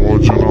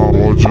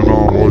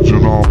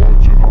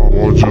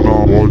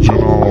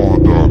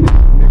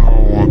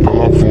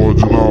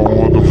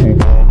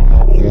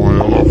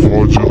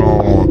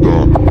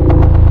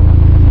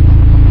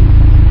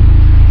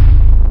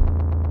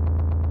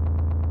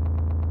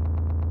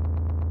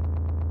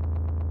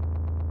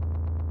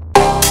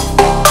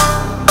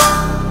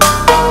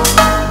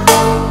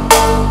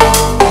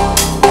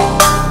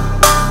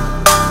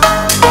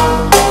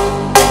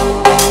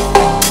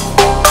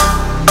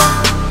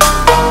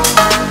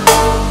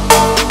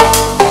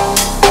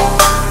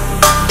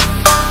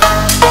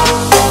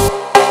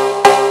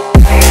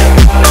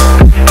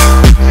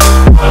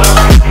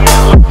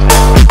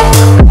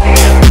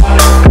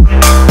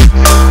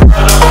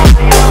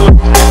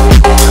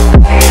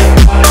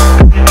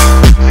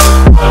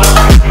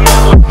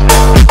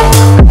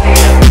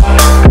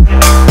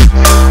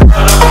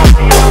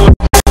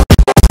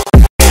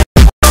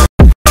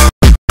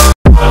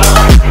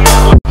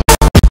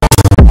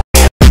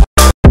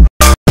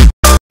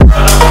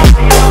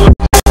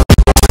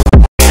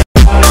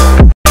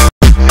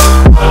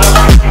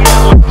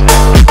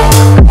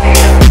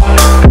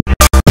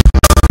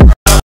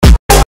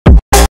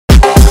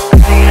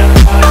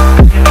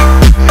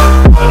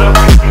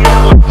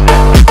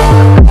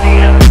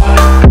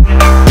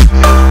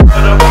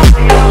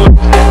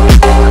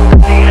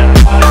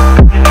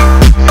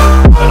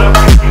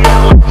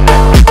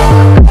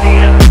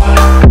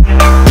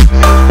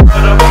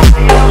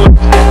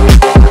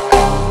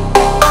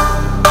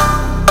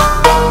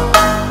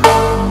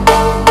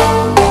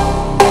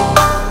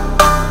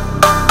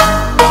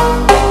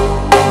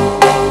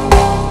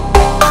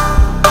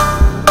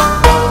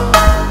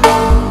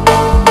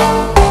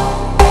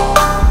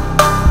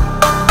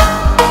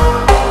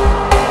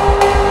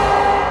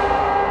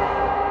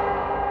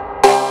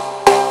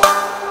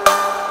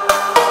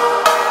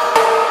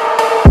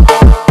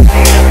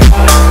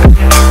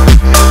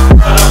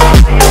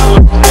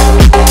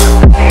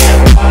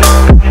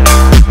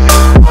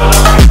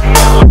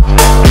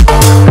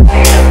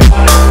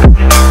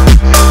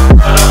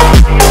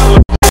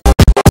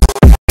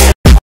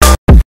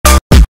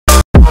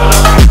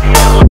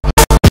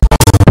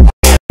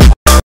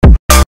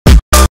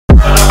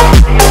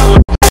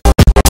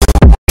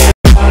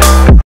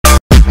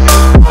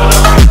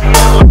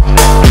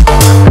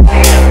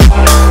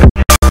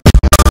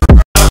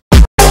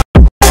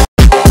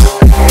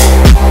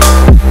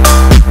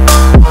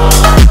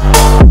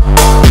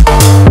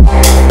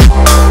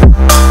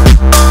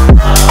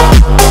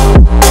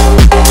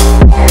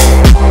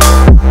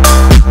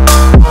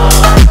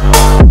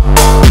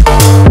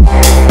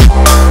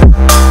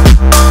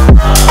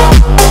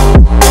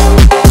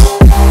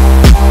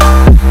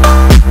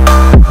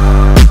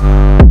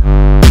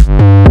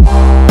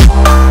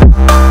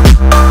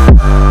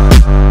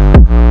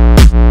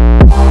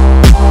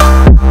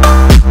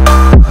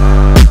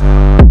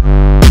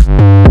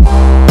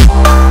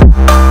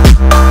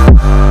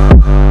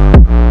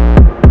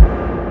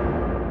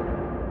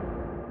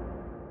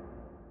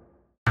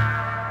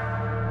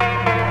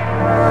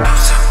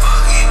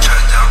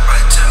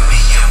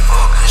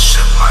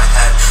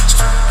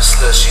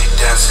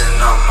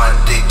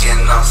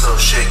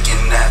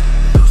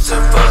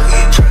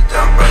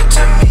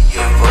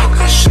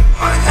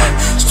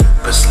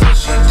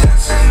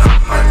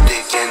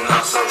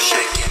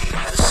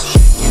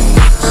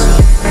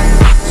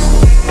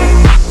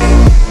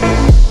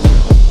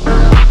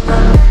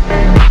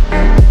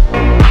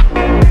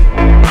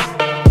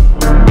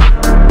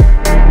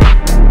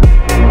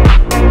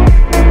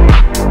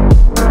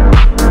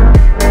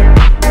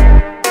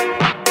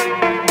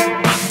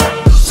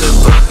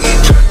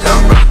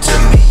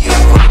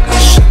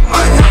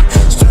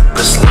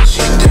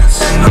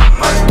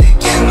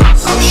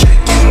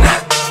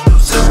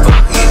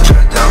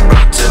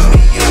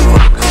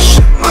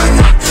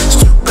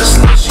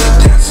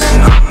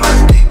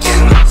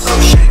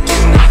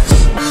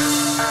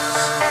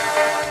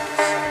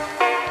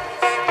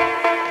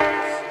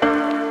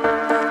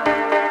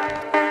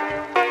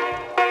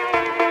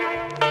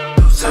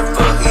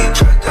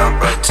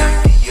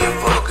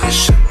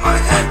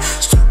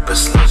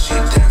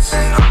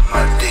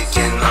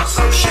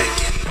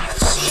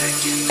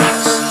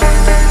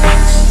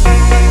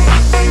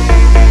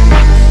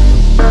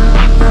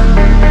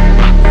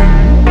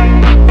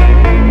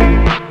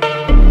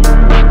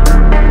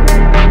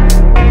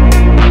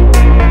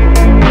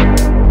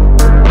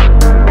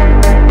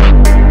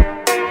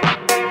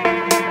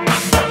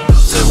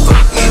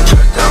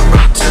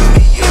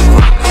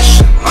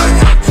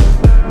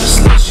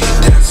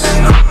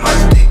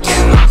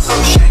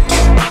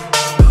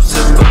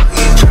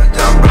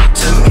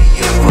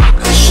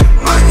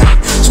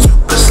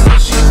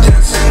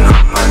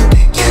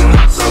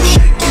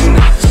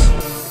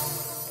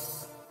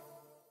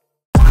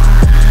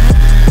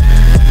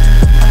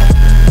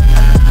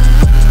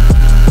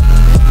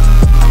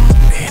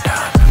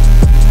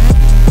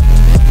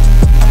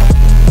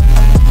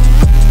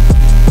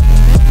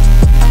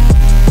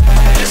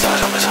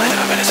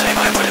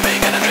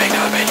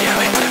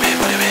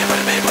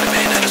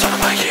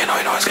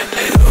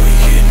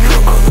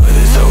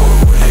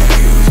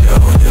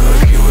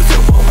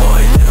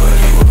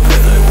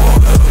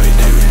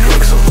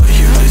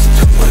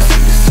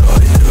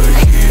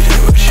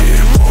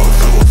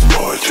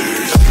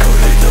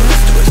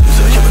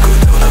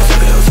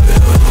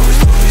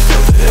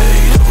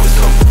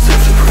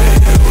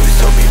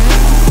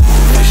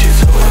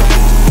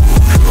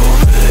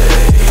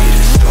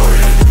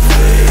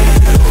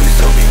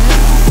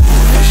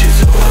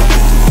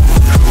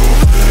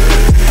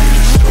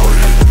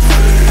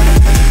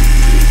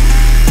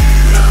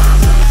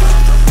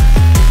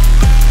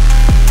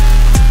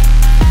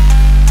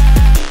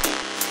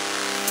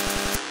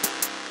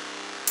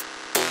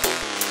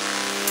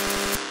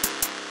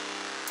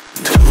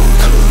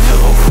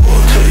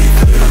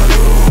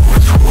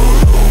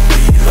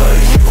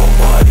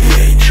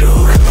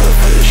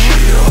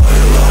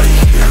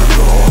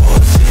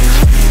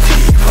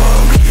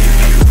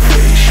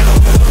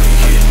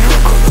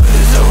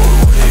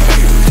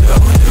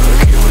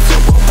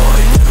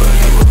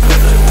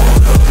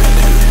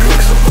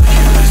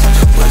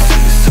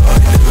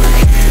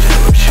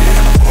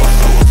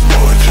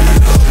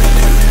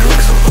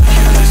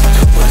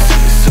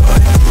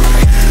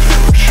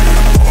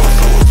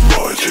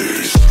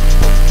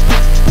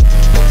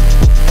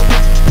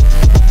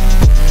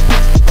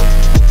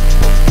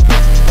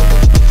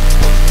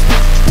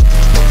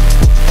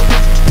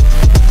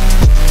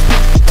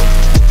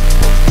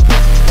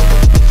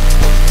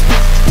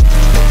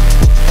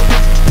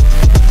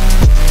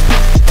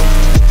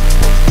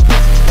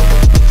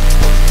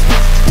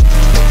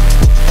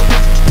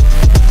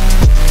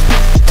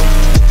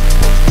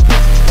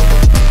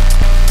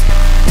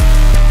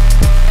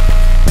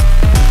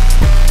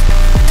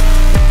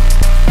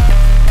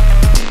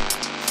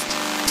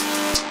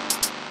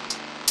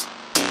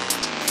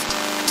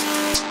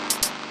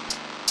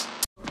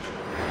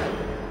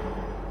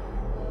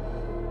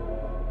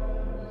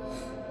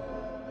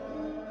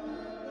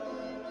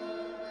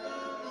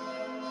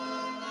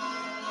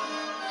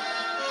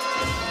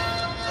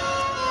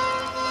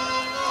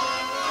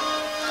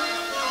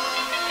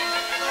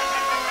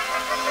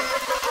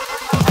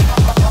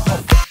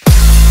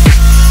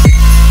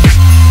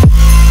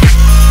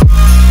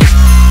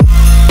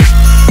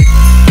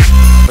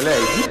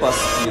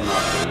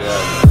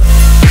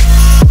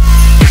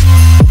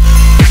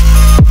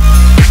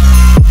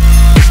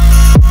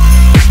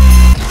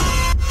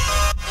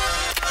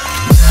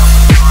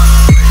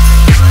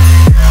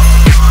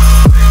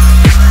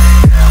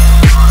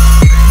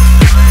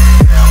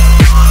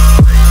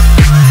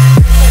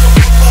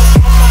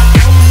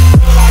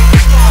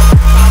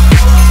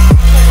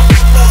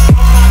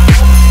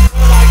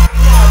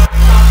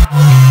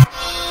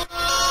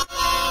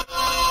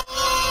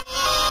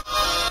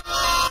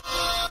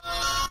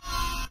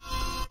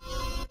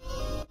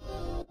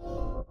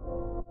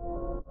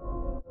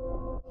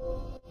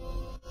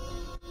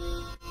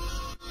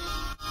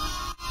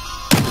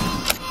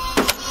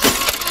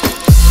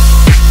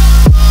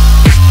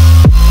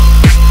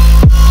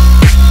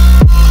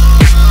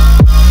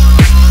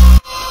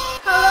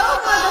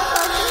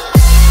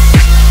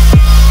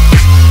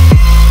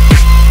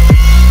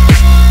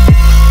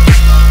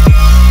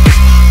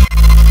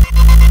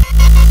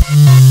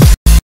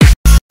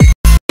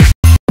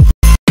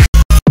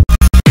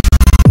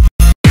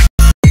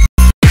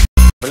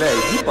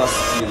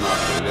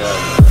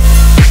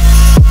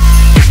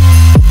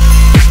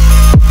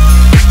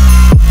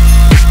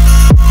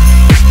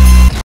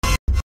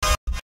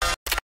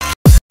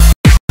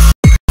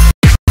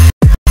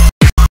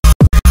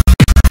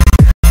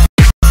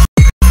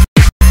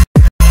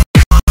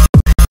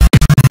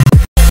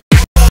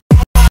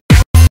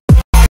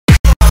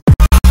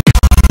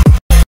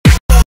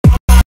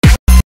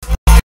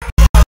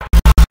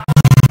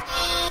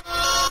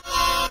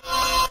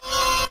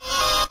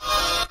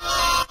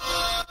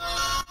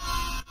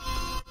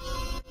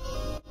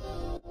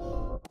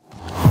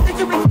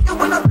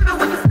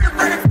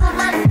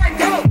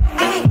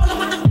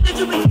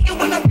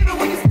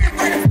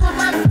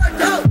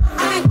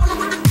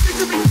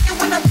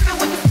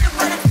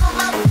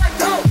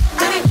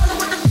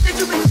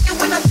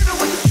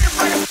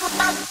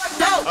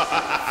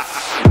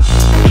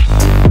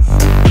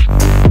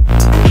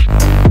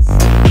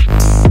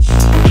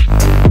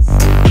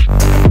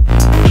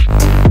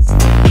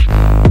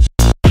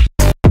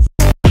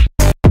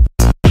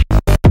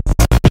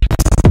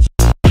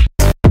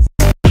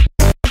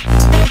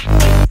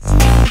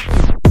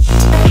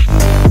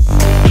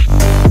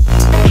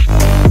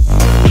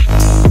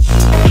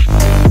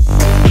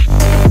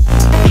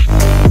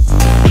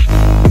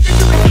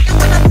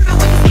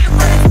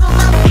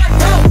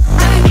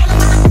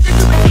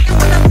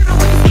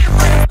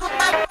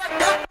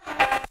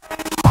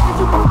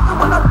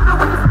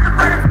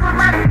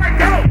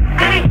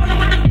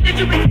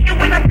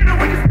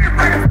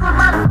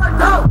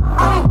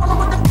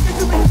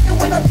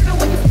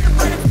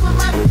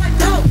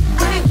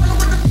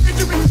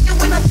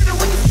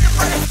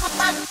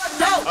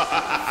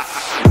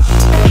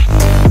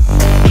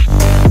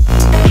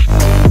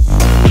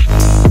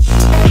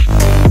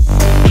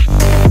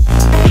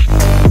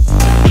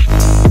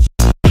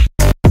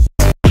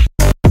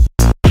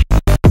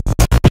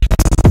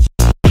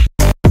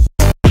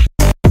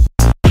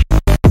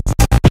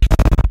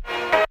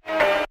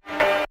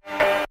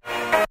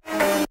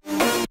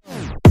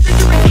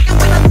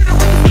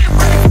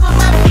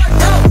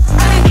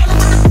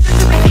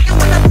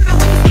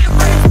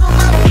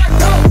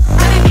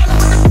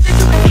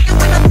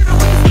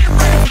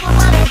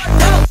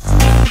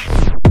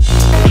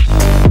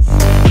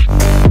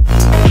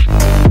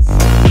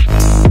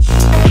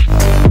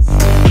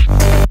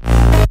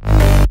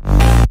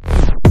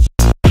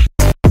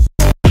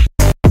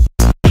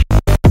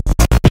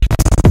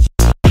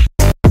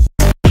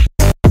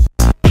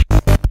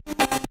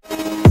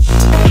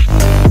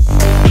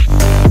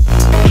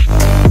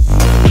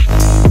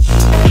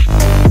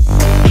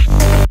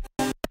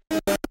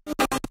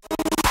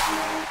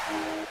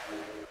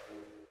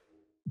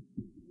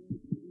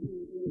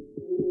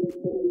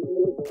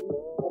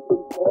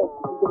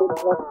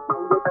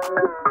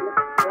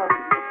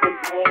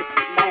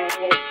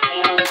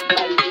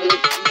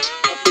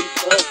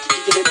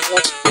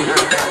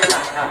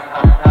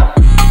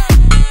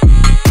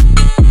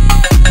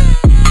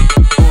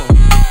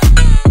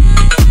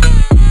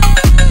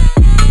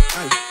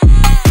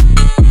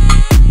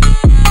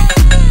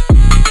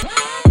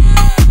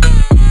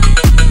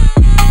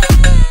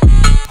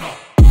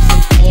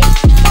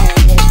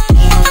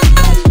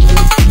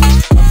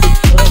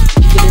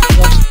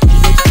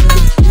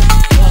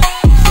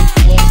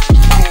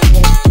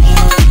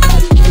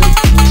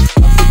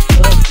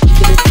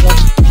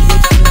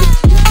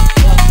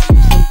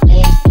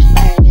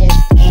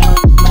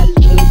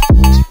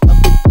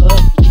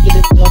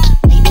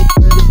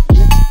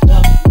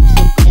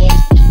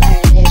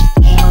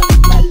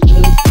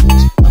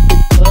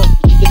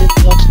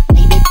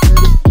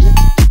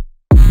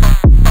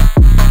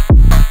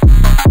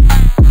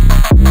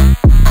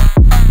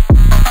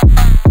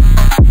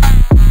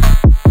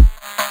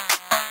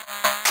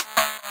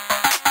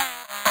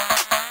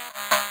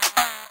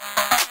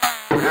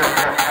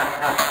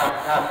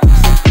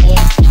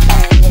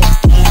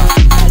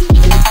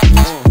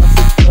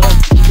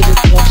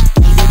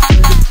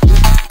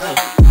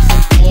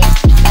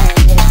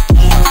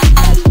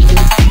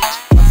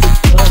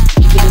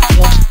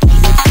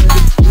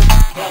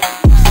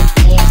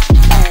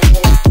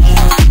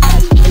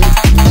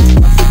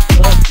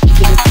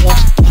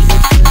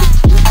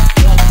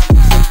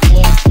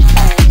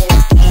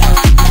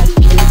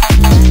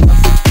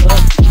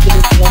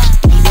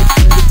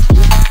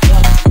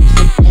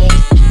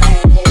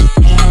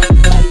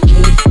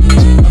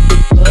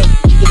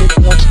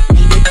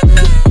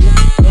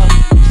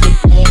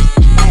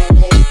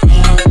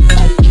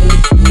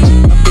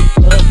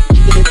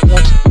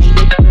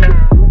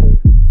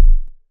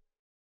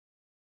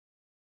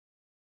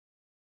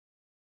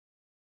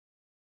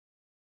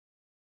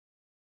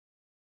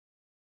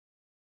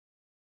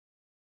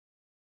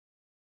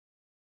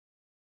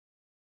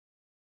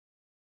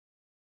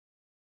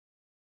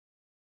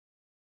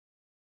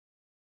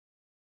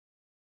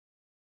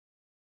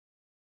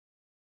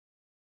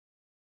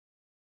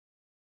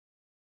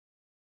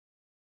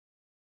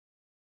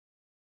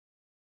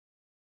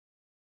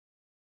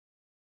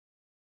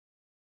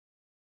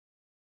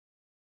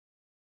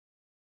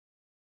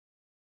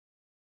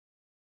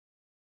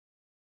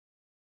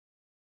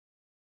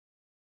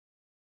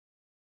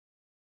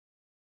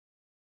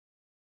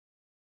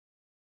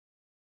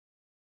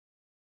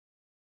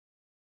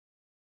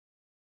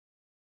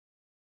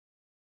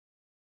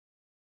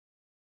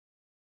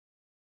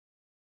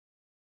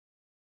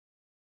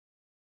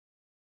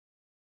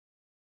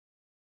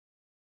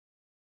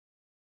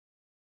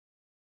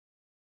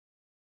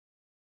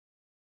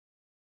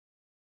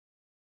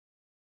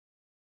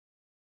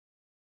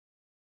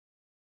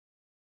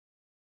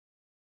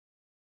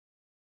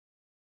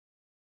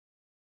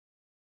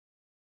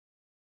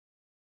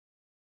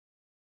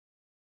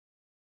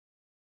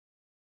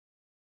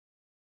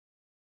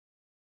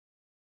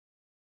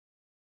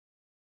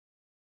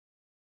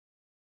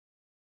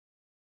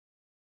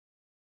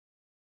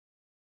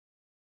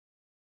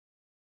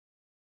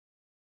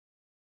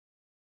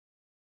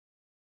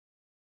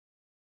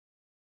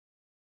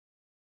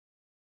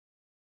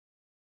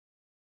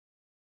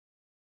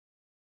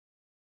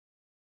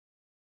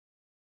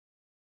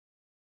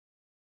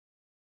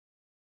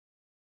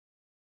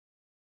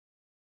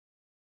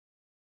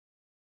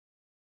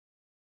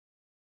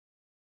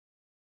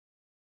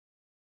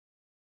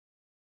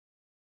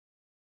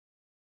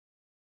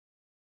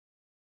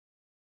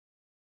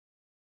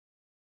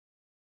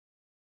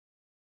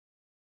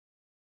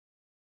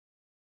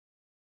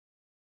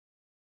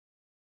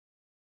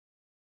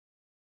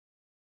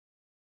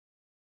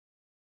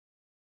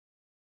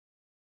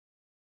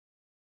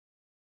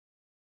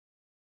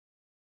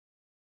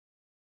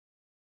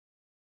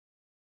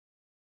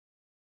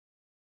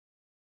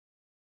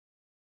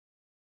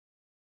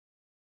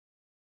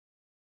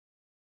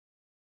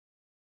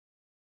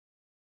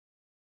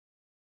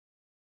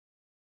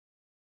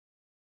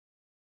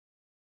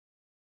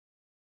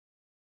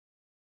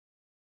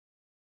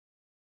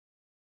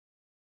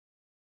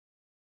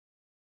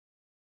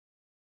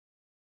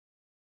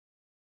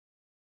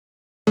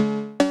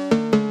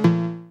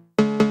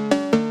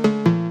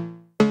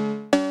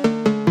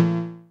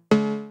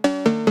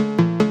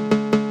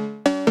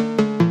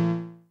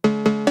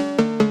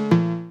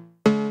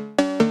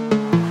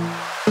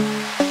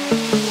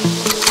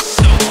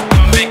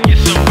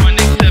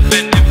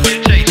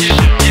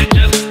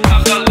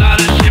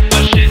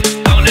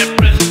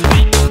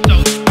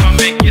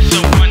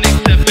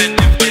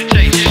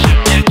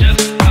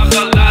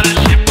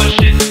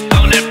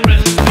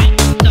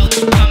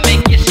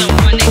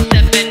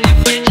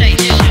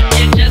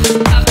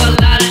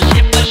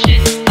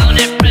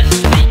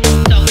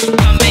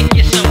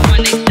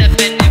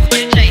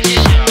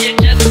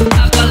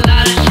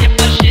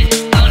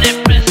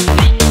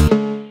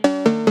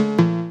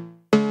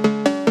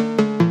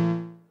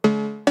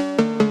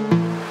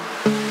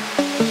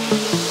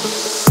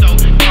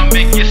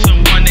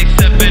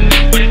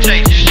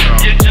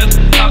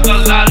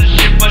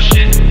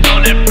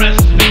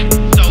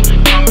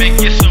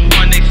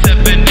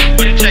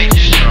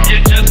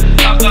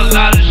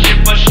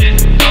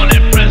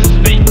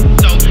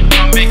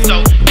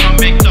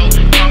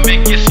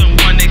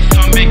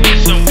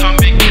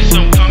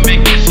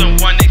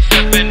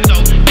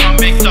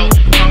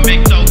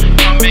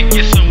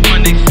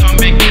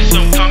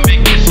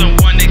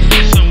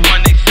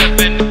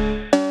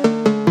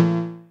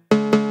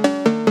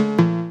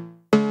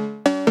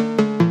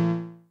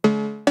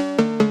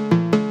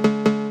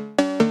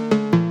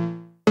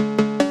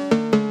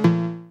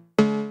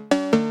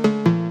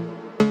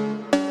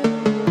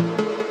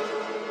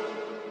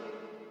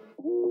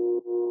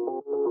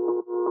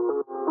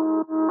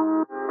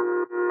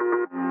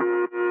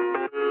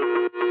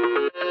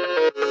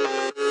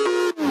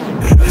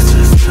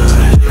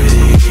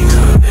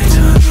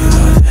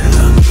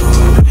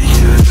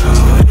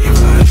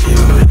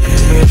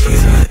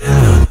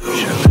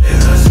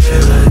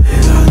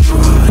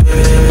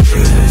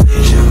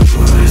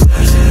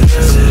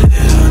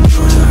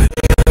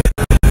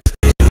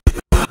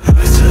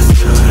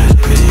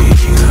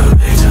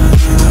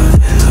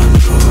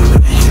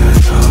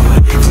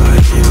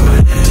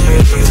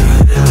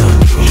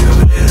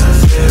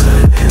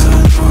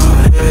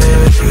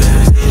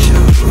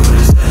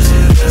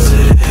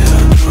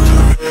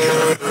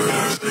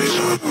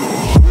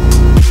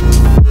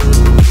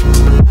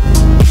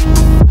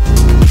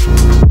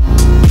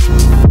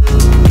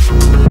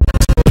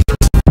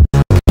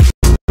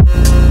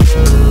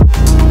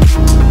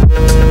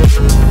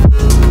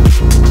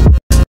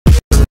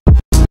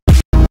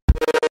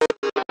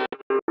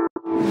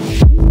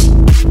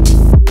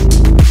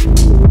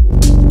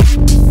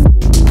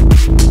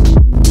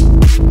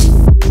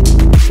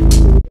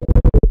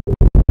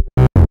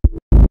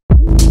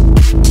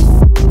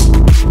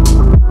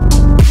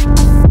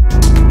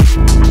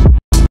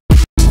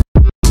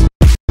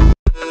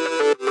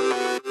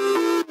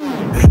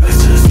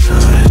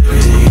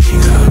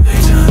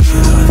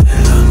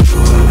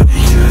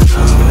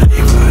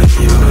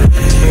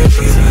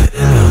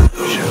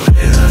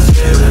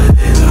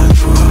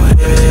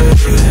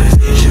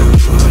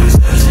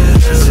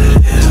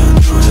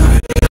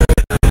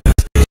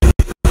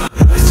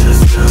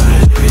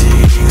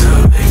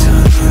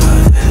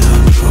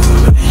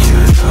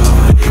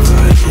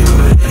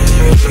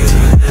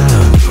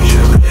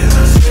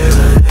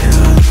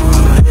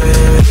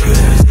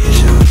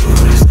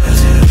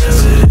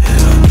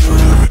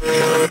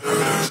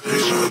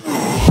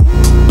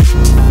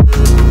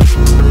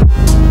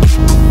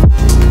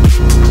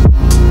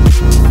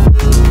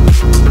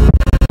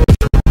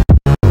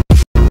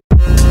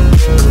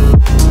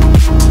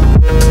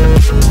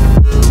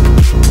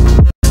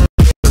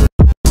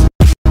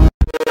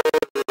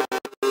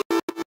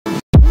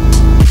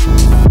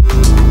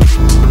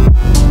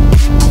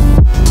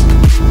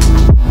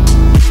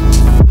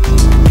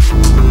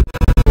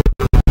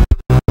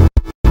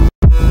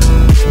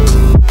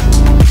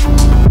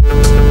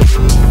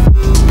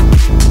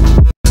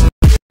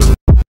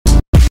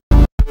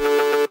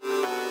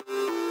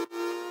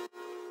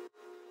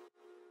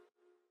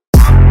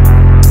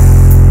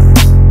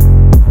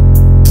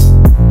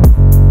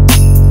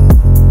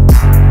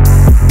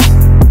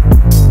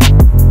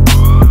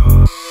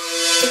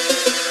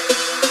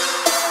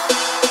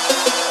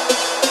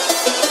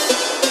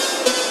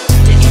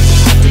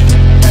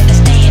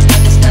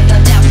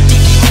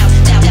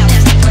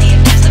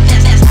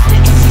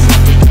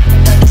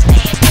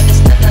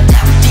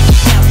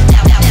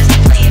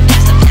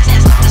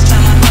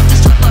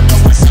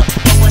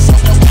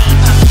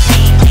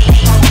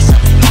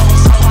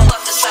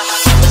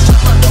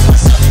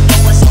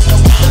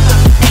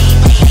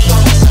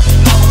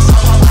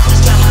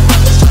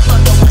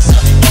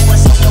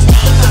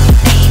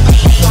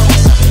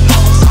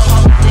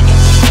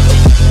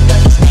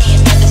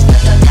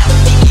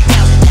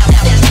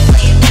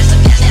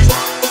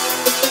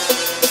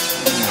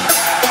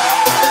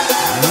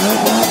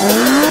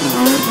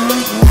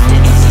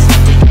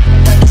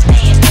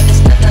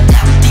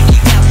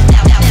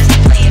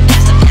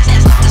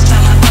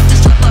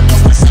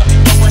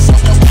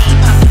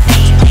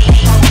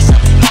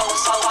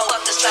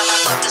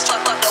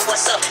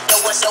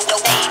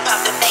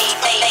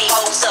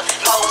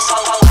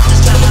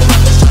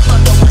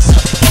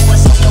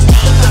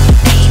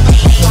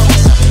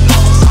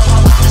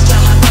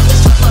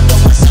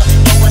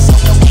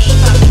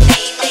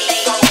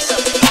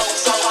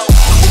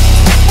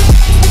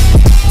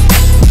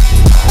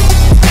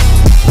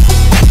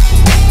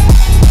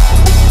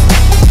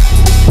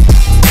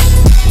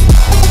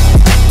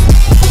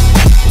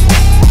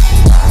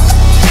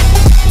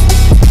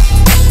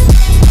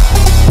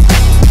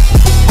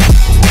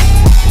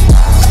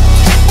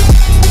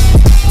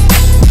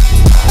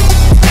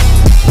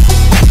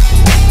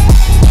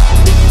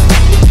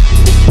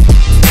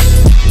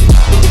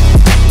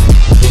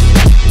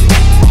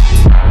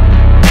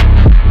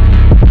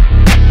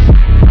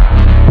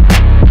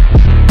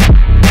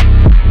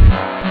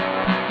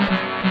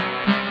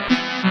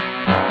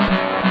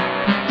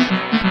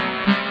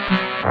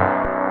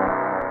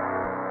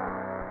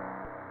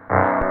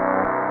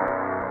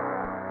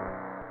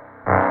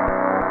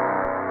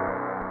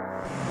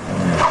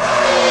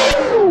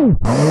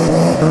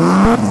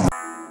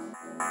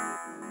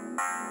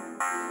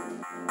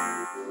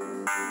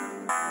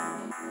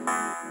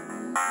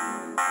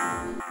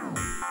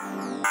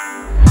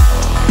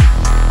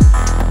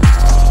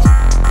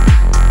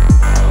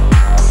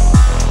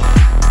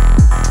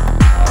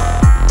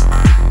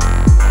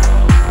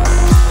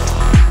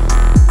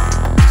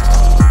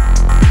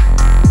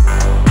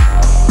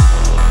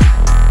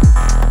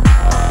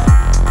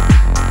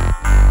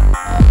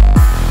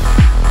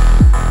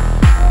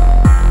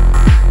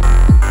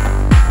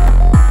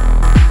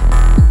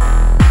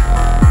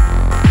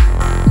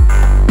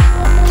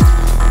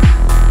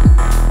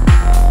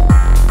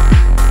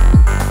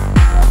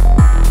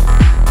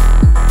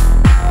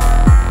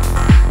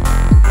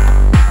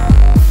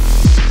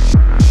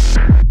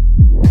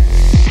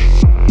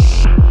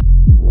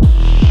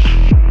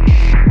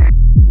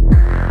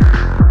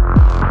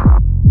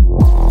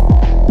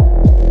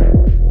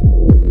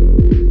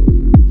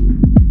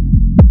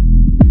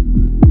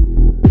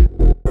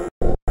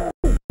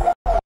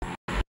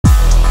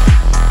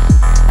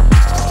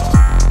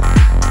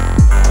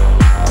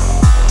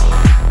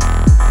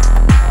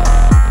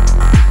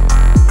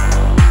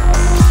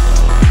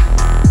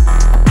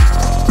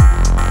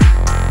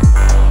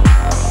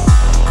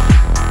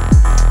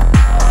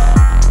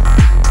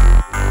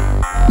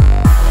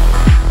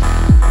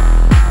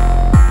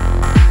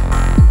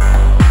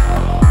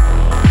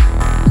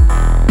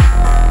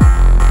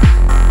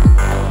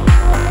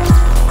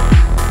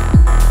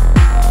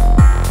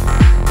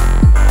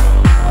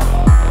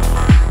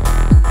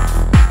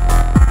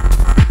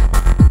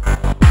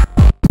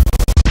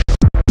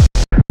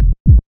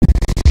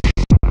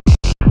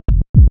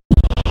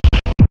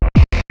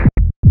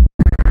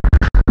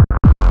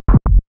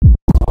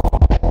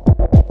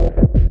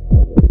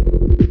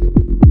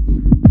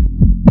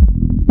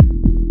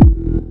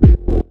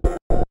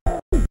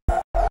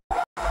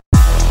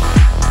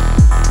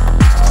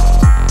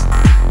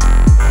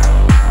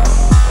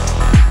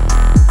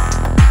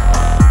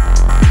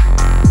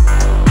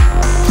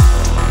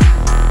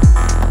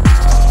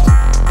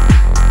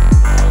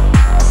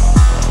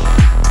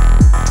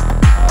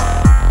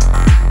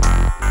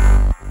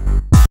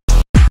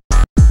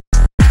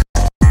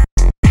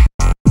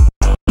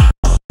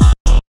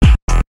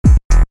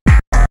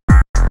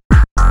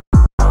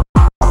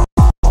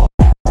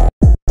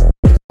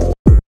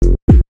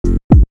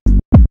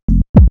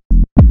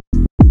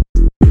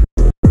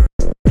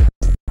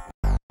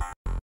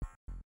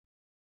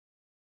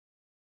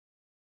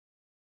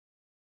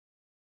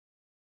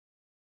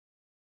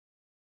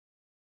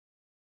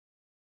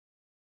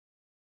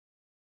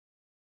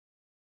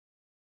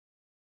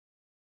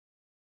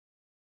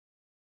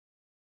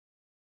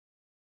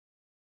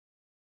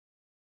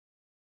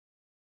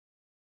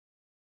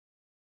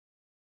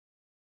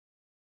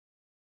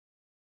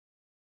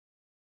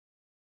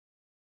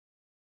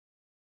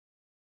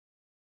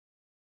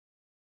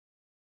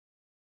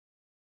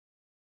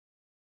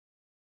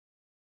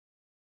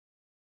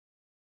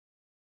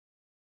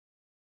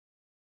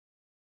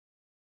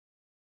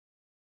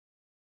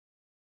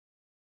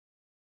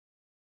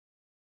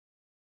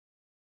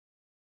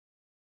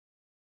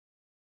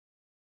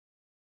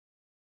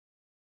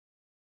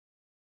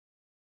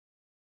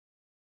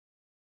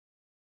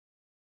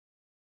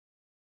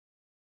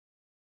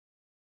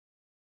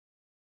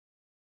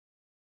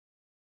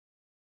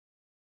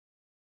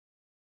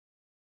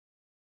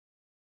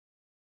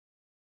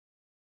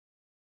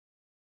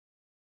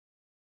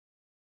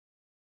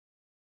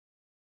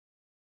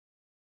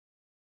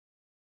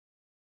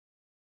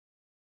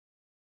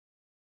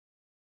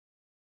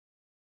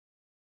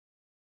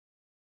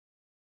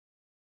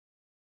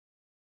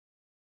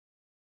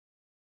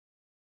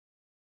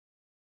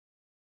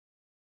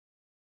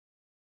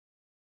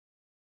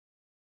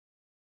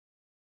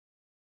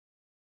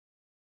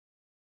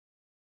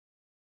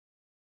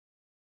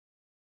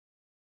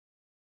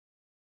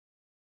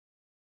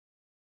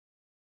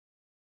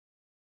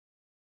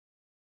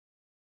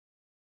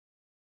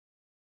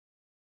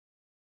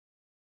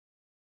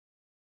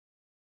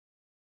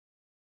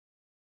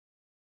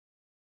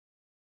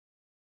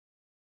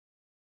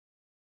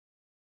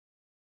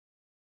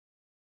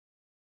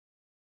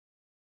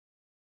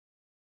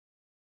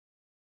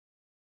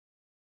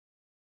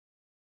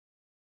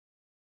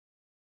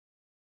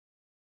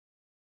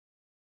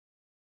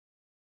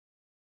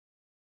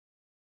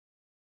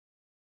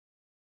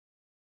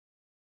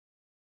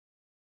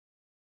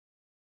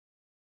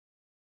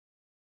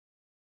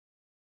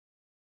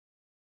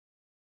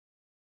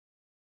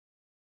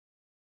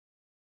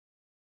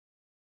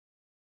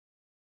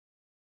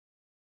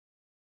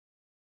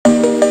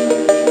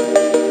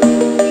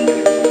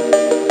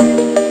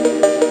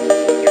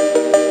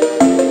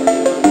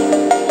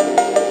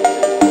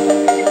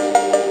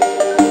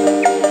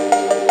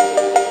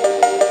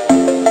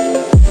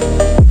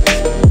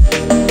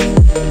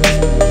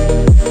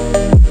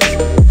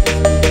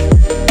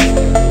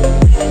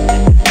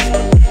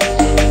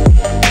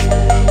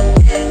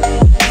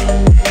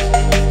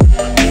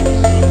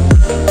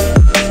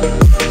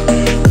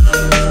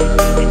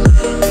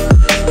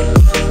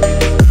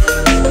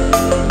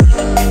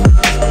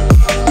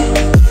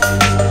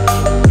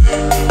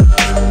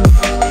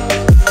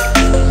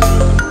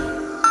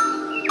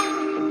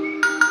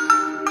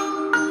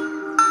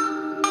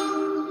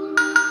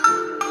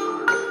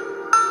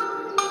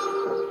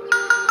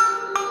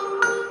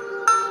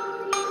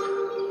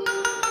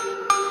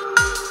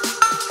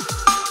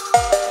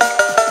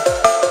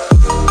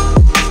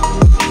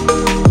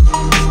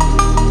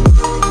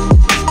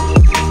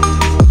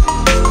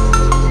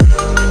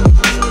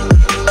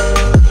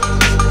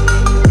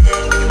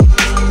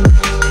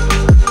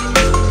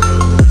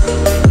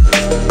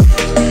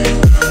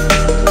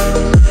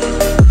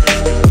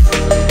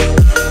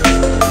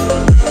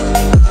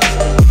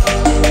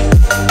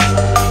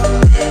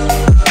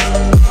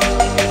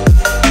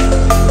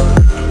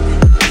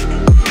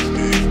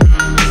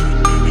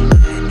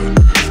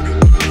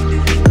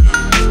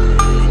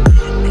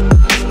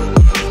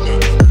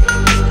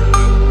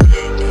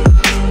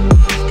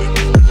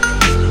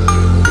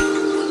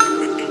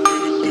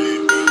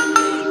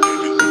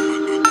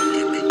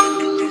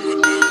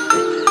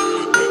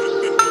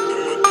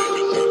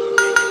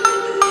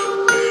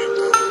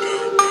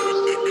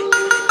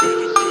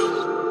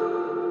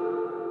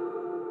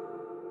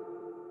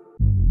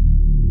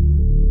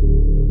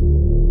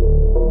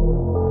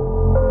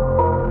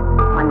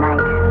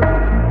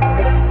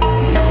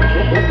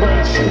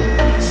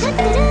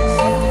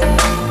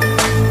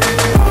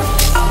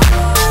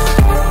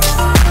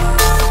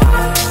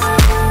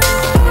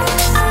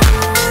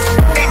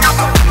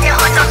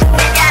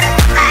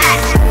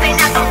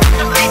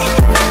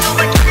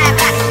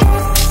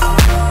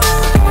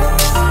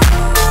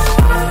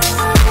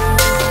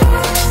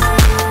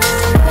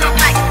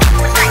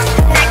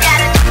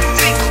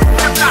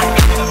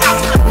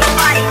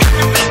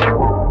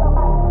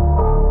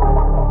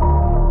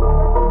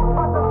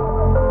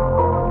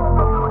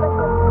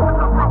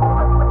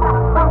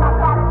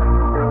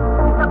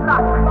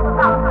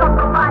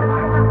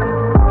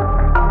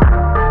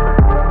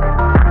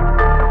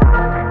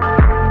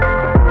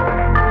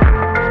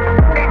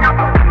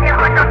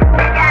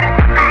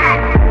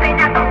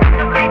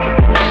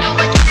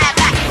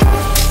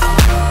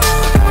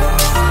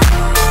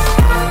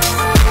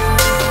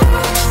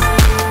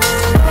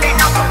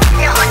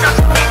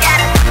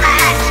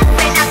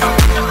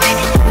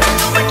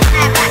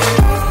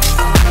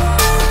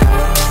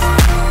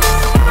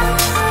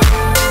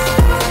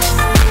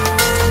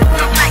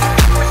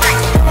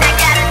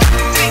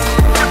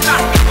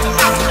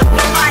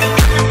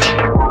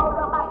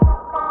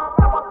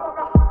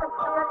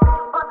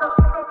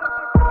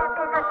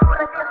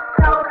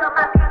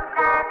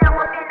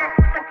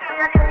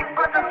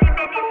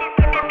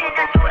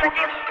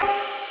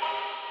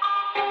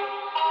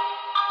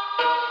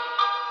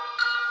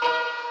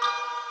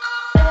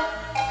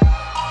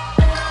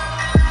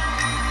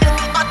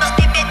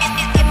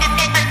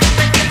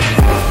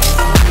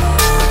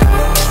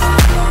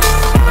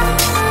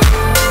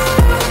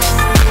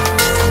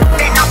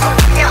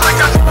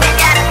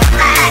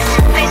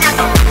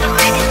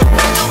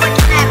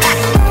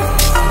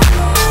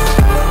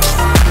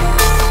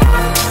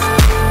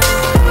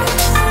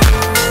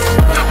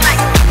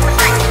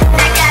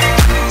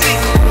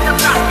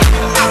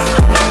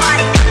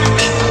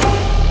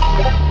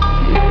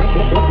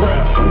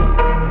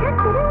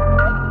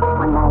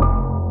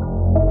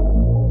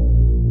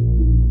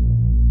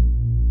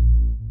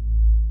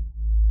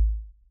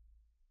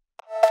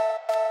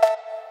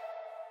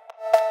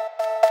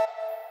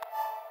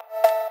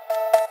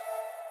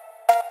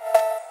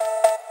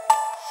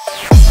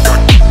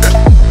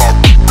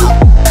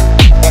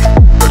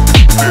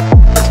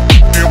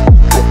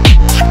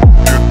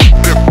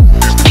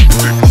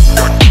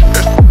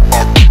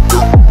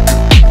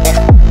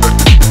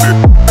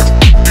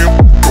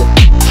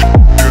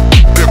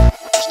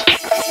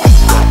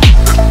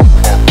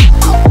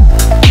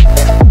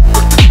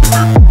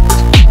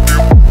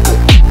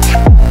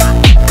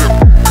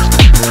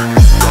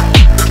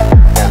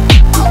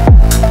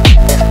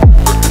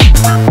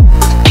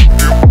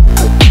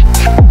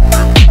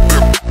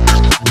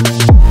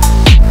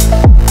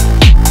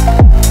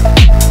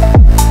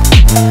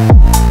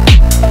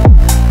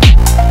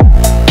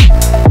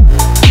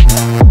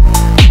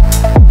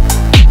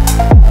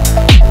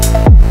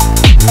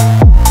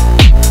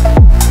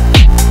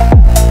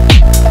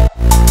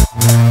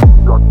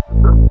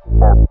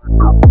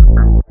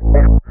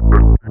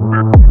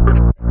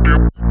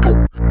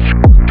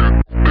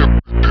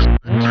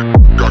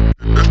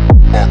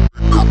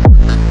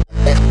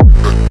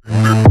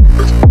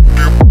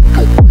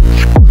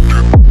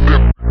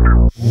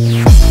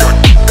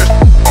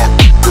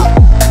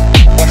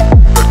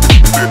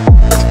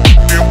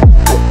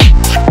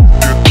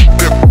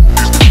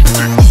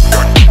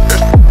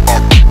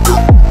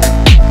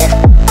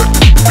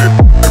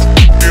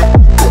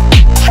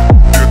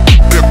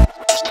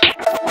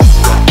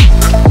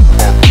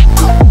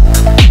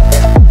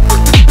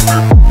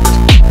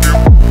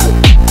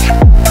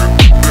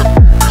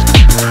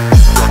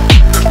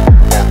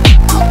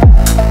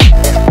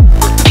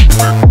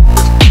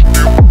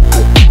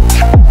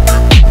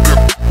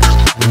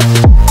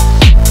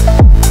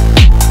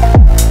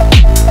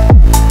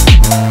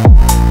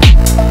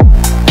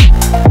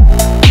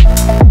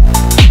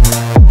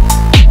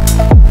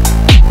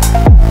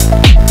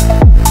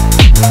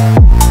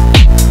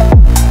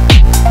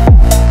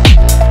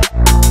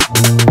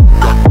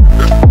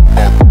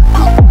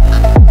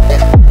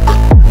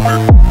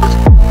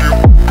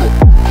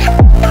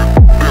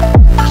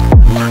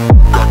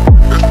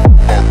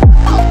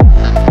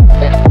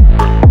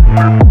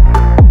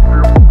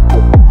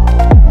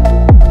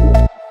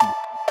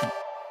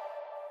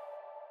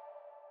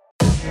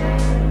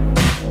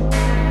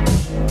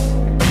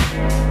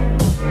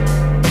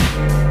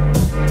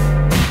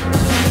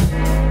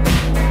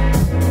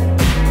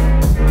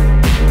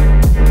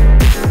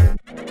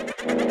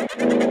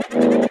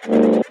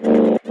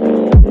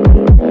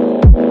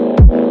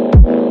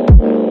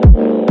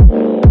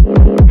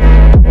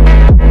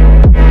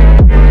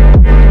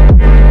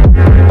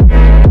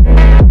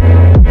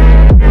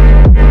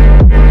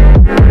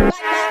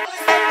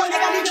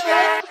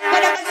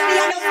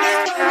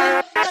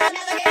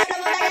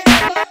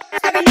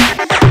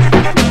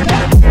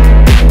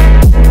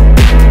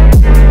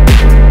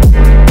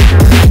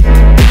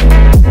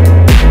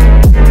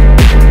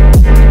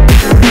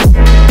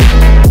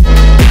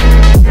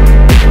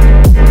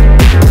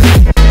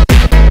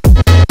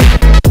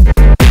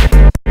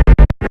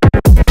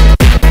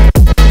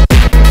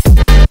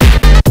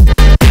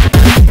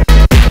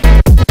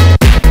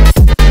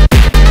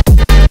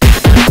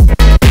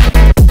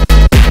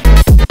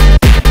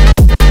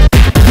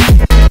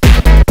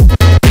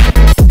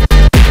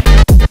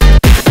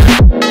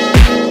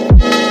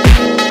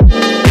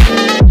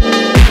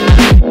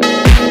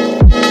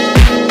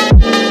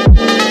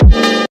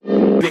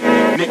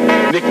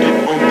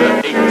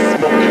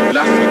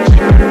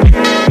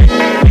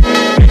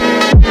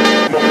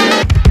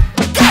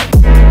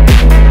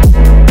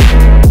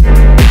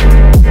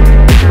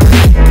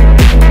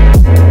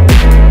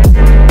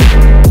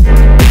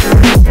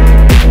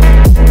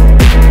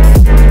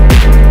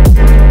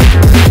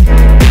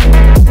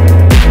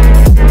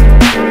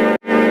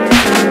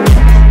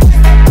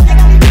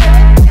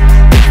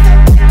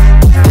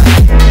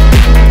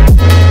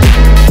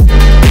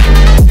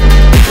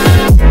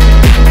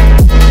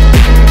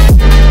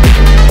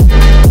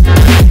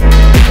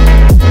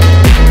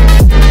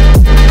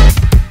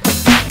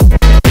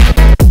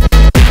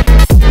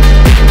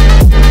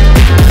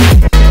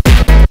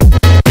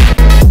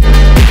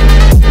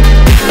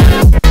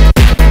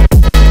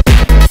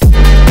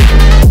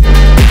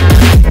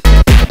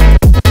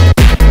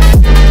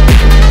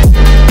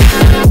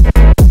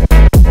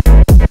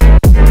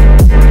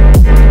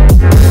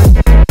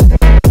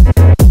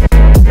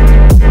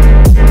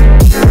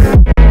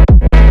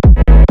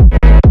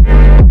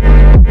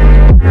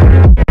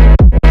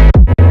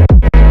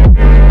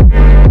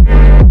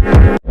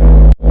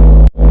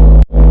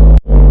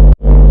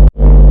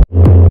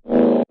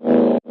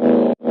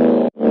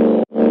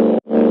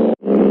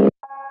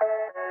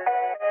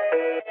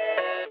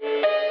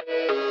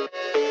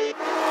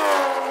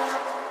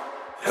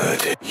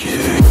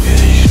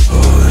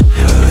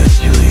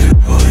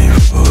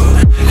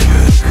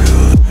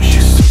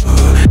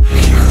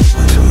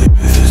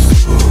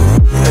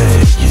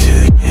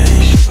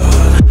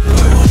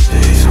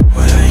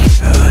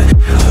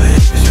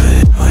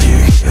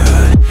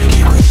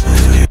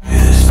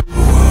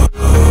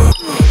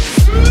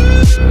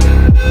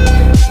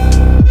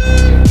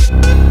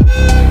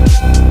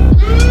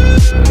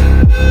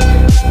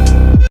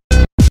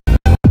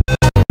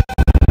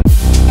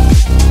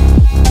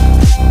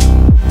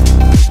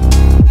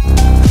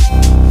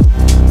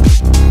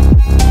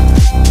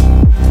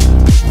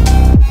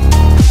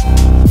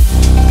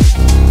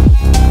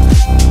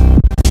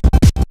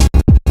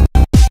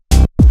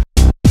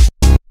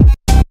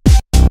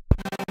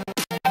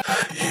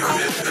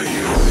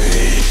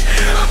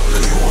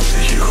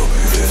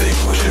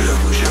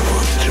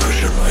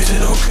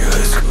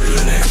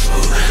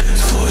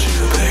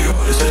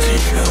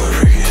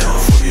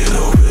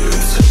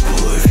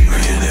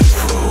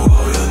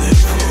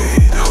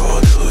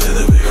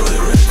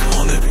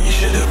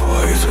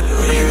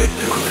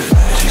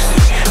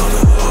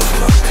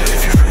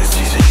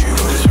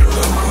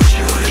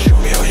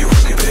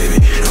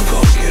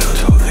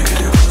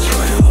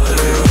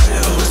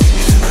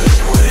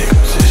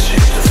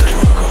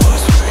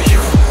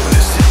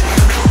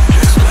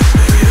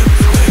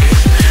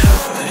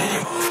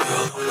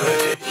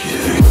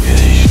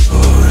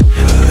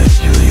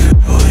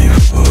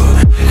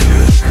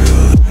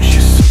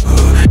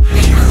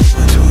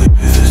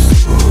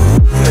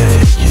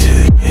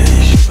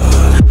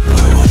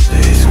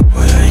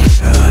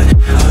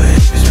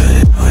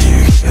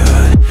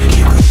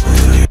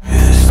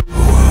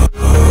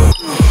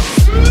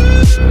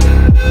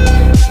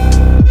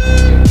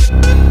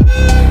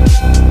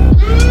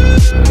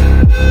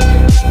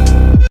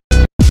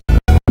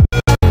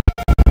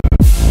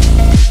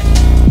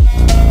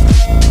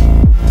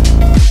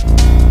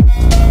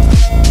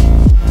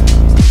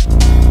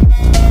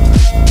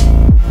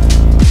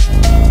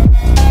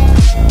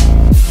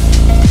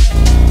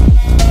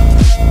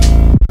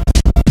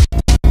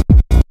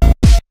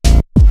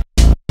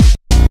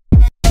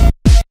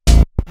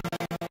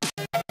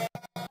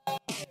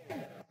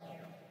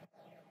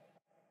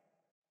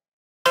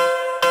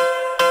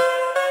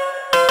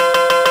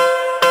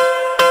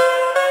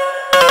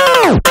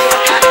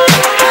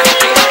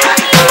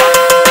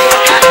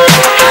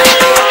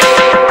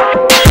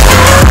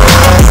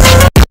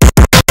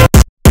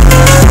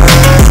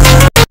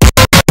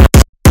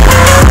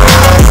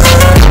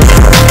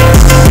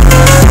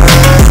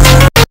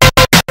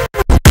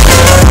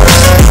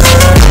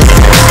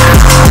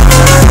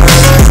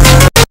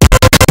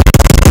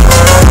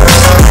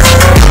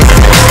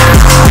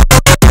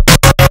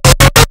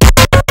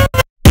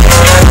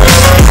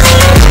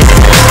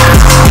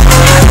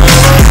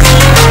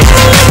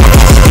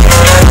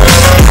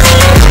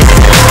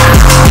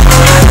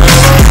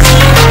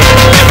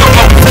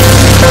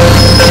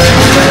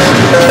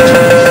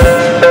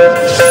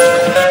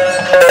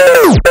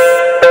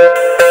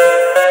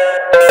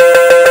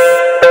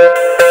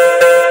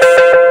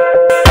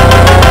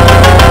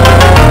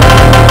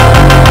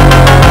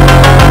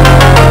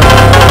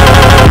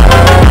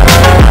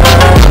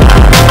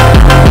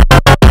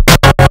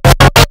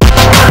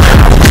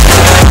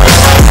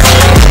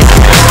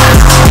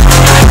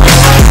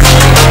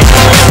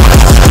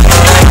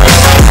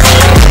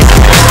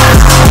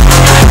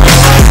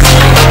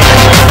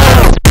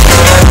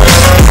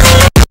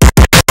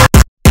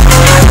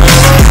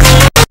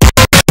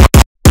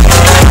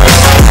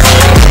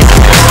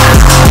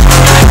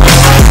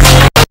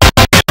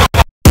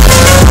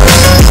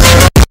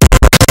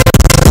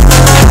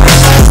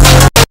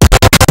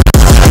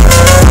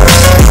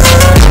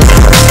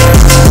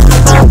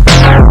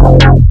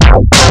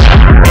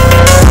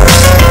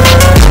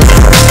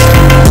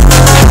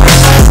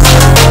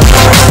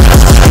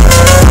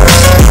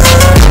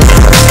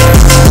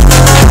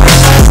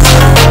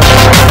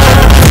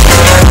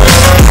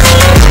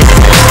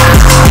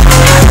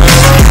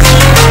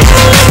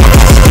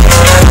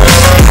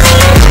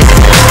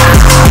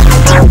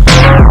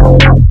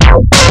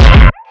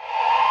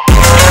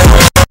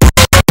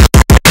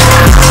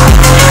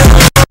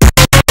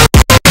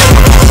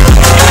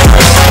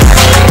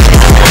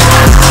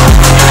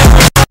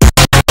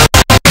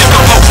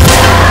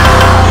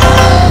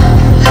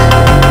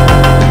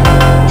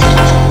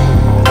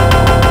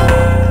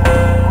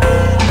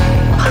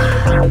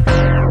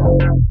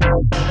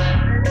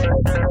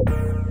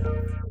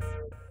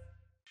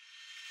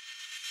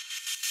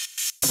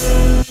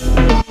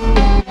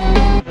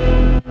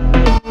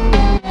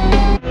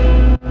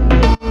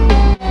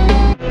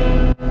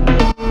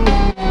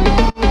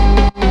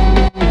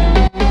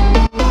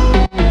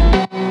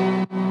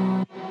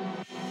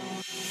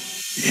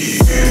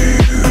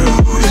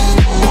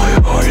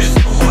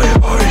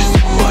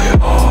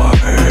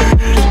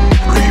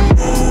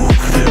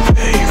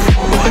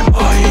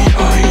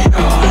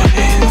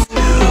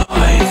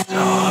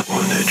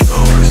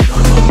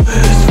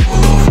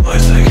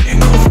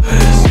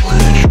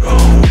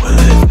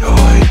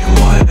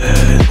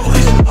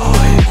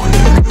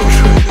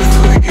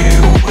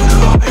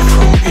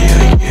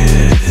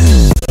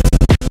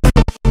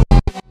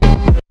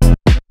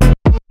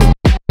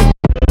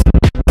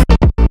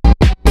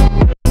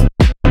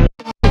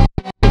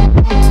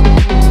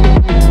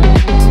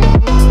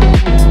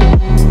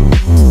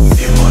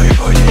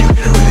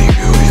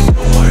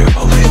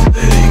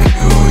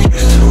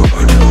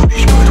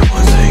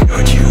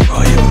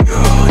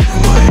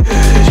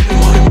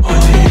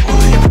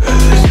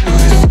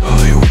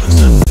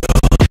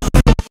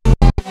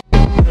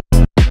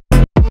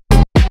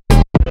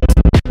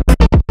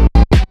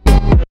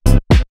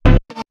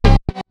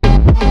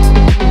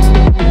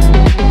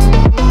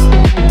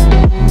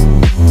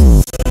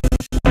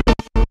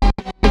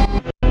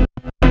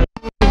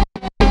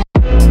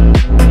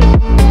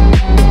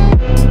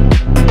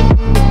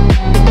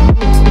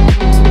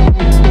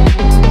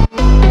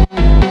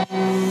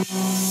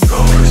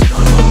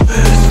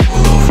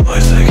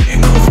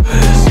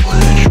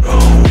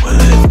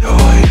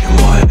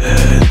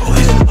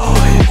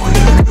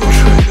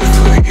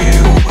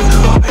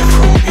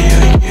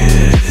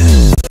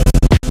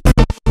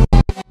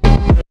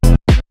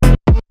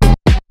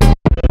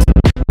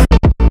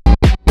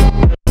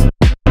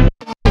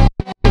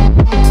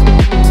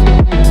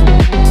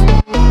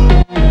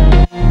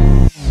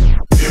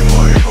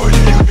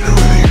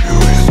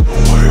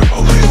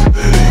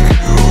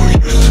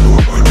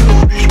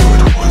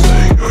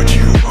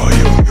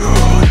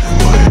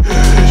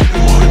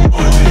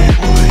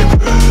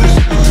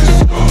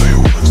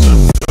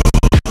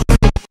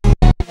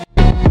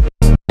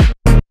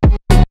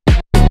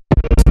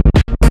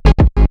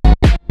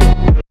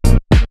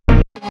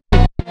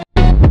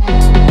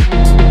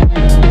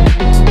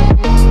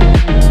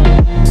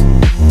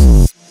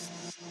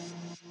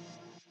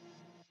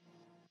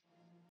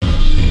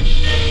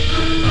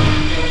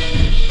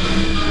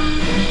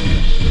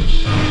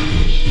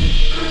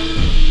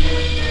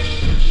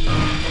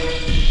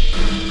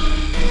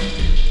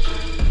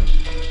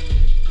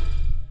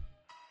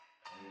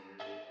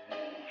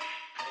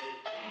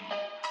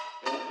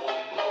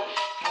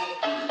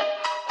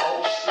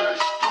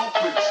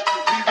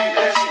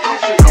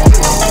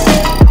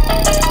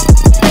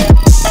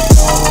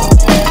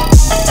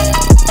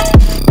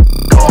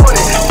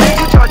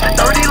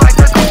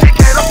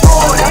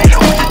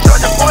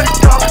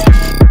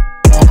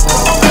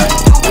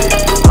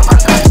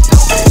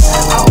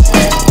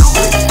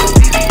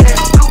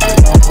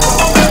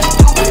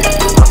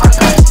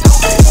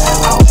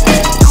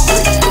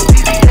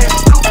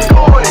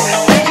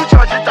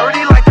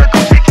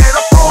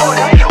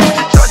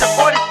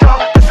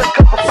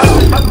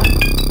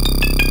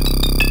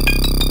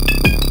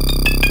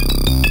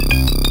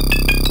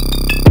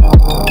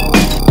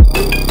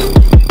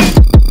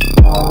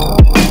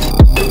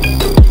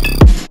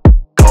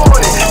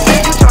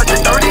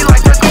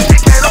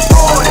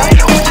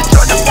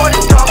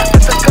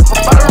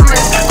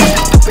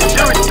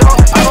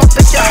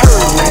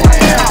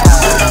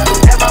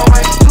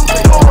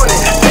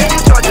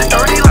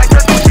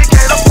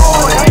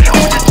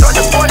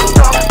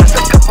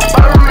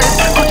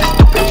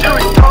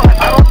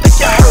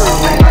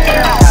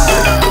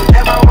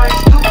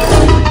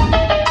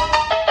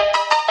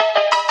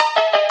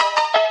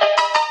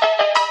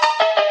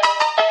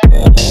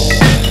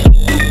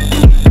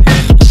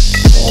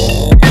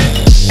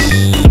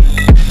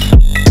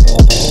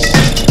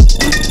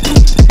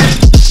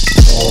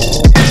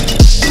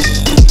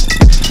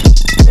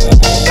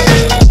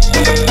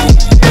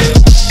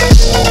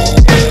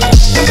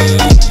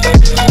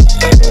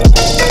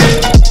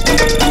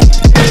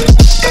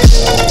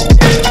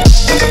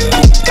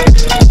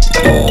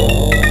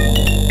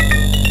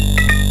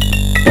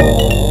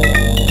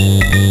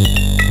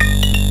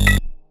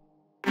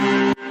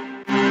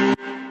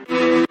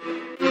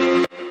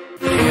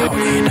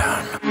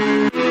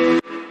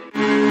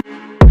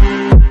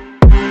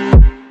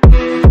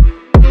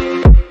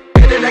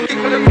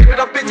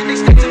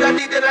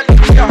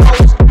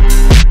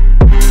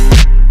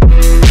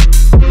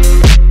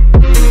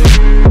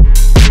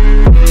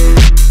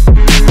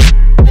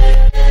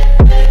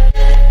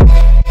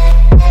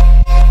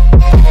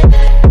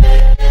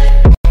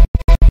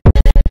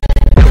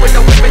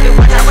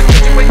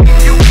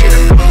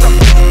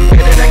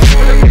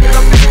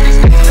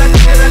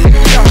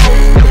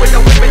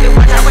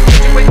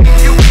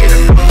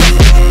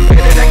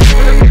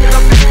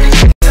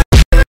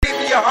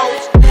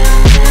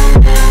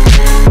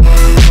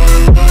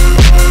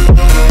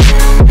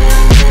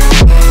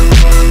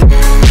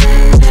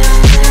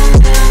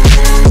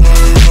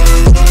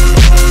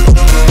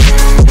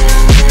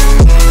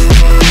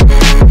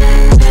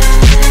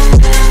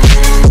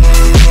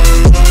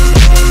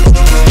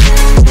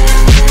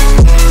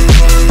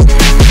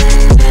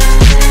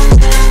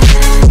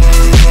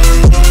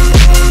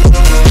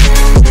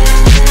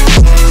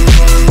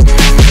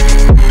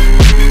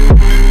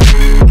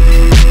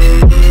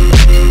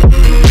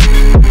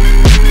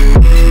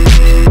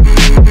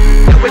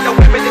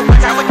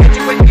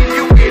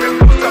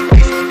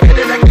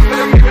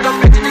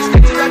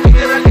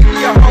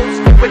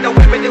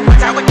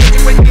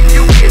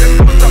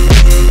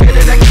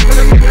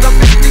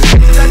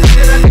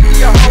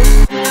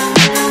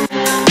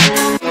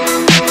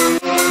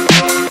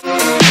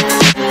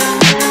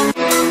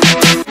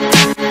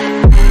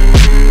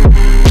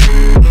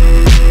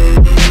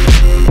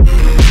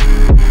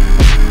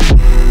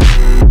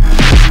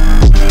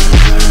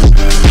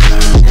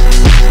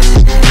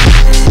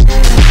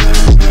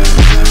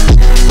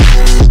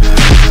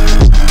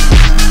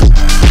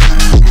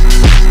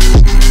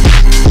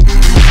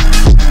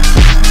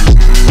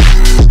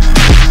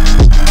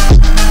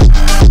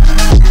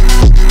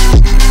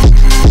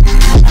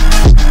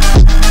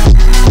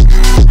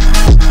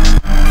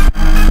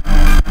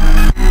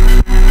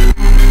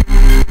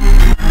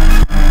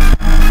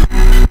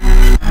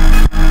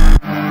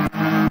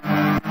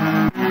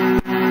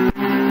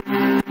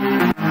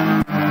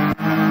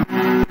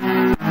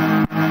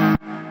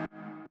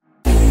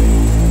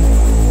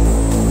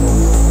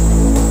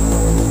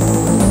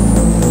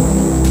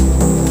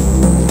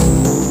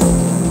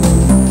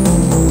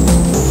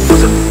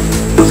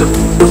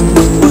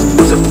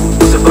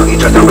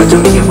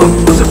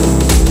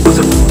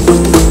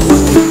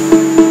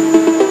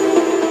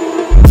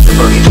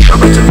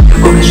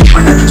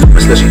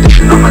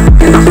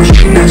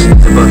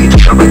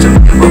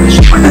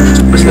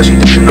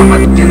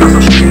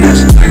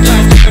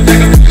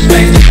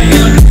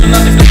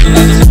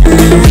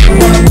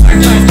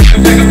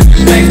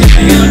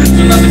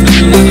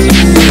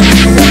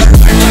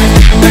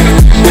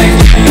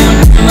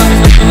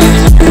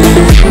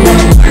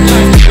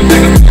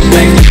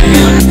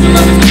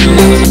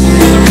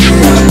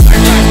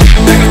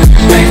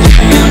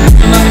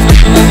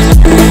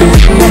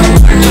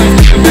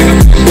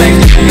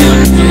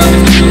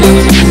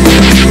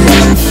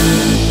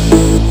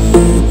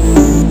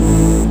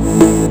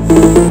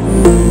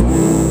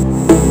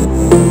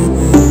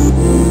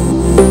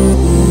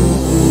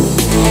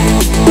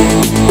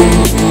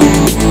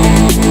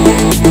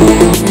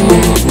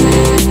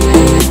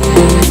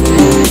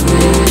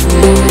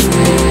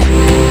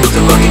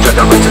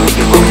 down right to me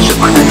and roll and shook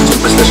my ass.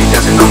 Super slushy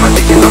dancing on my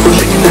dick and I'm no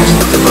shaking ass.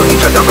 The fuck he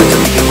tried down right to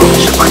me and roll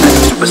and shook my ass.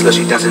 Super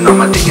slushy dancing on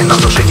my dick and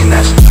I'm no shaking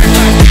ass.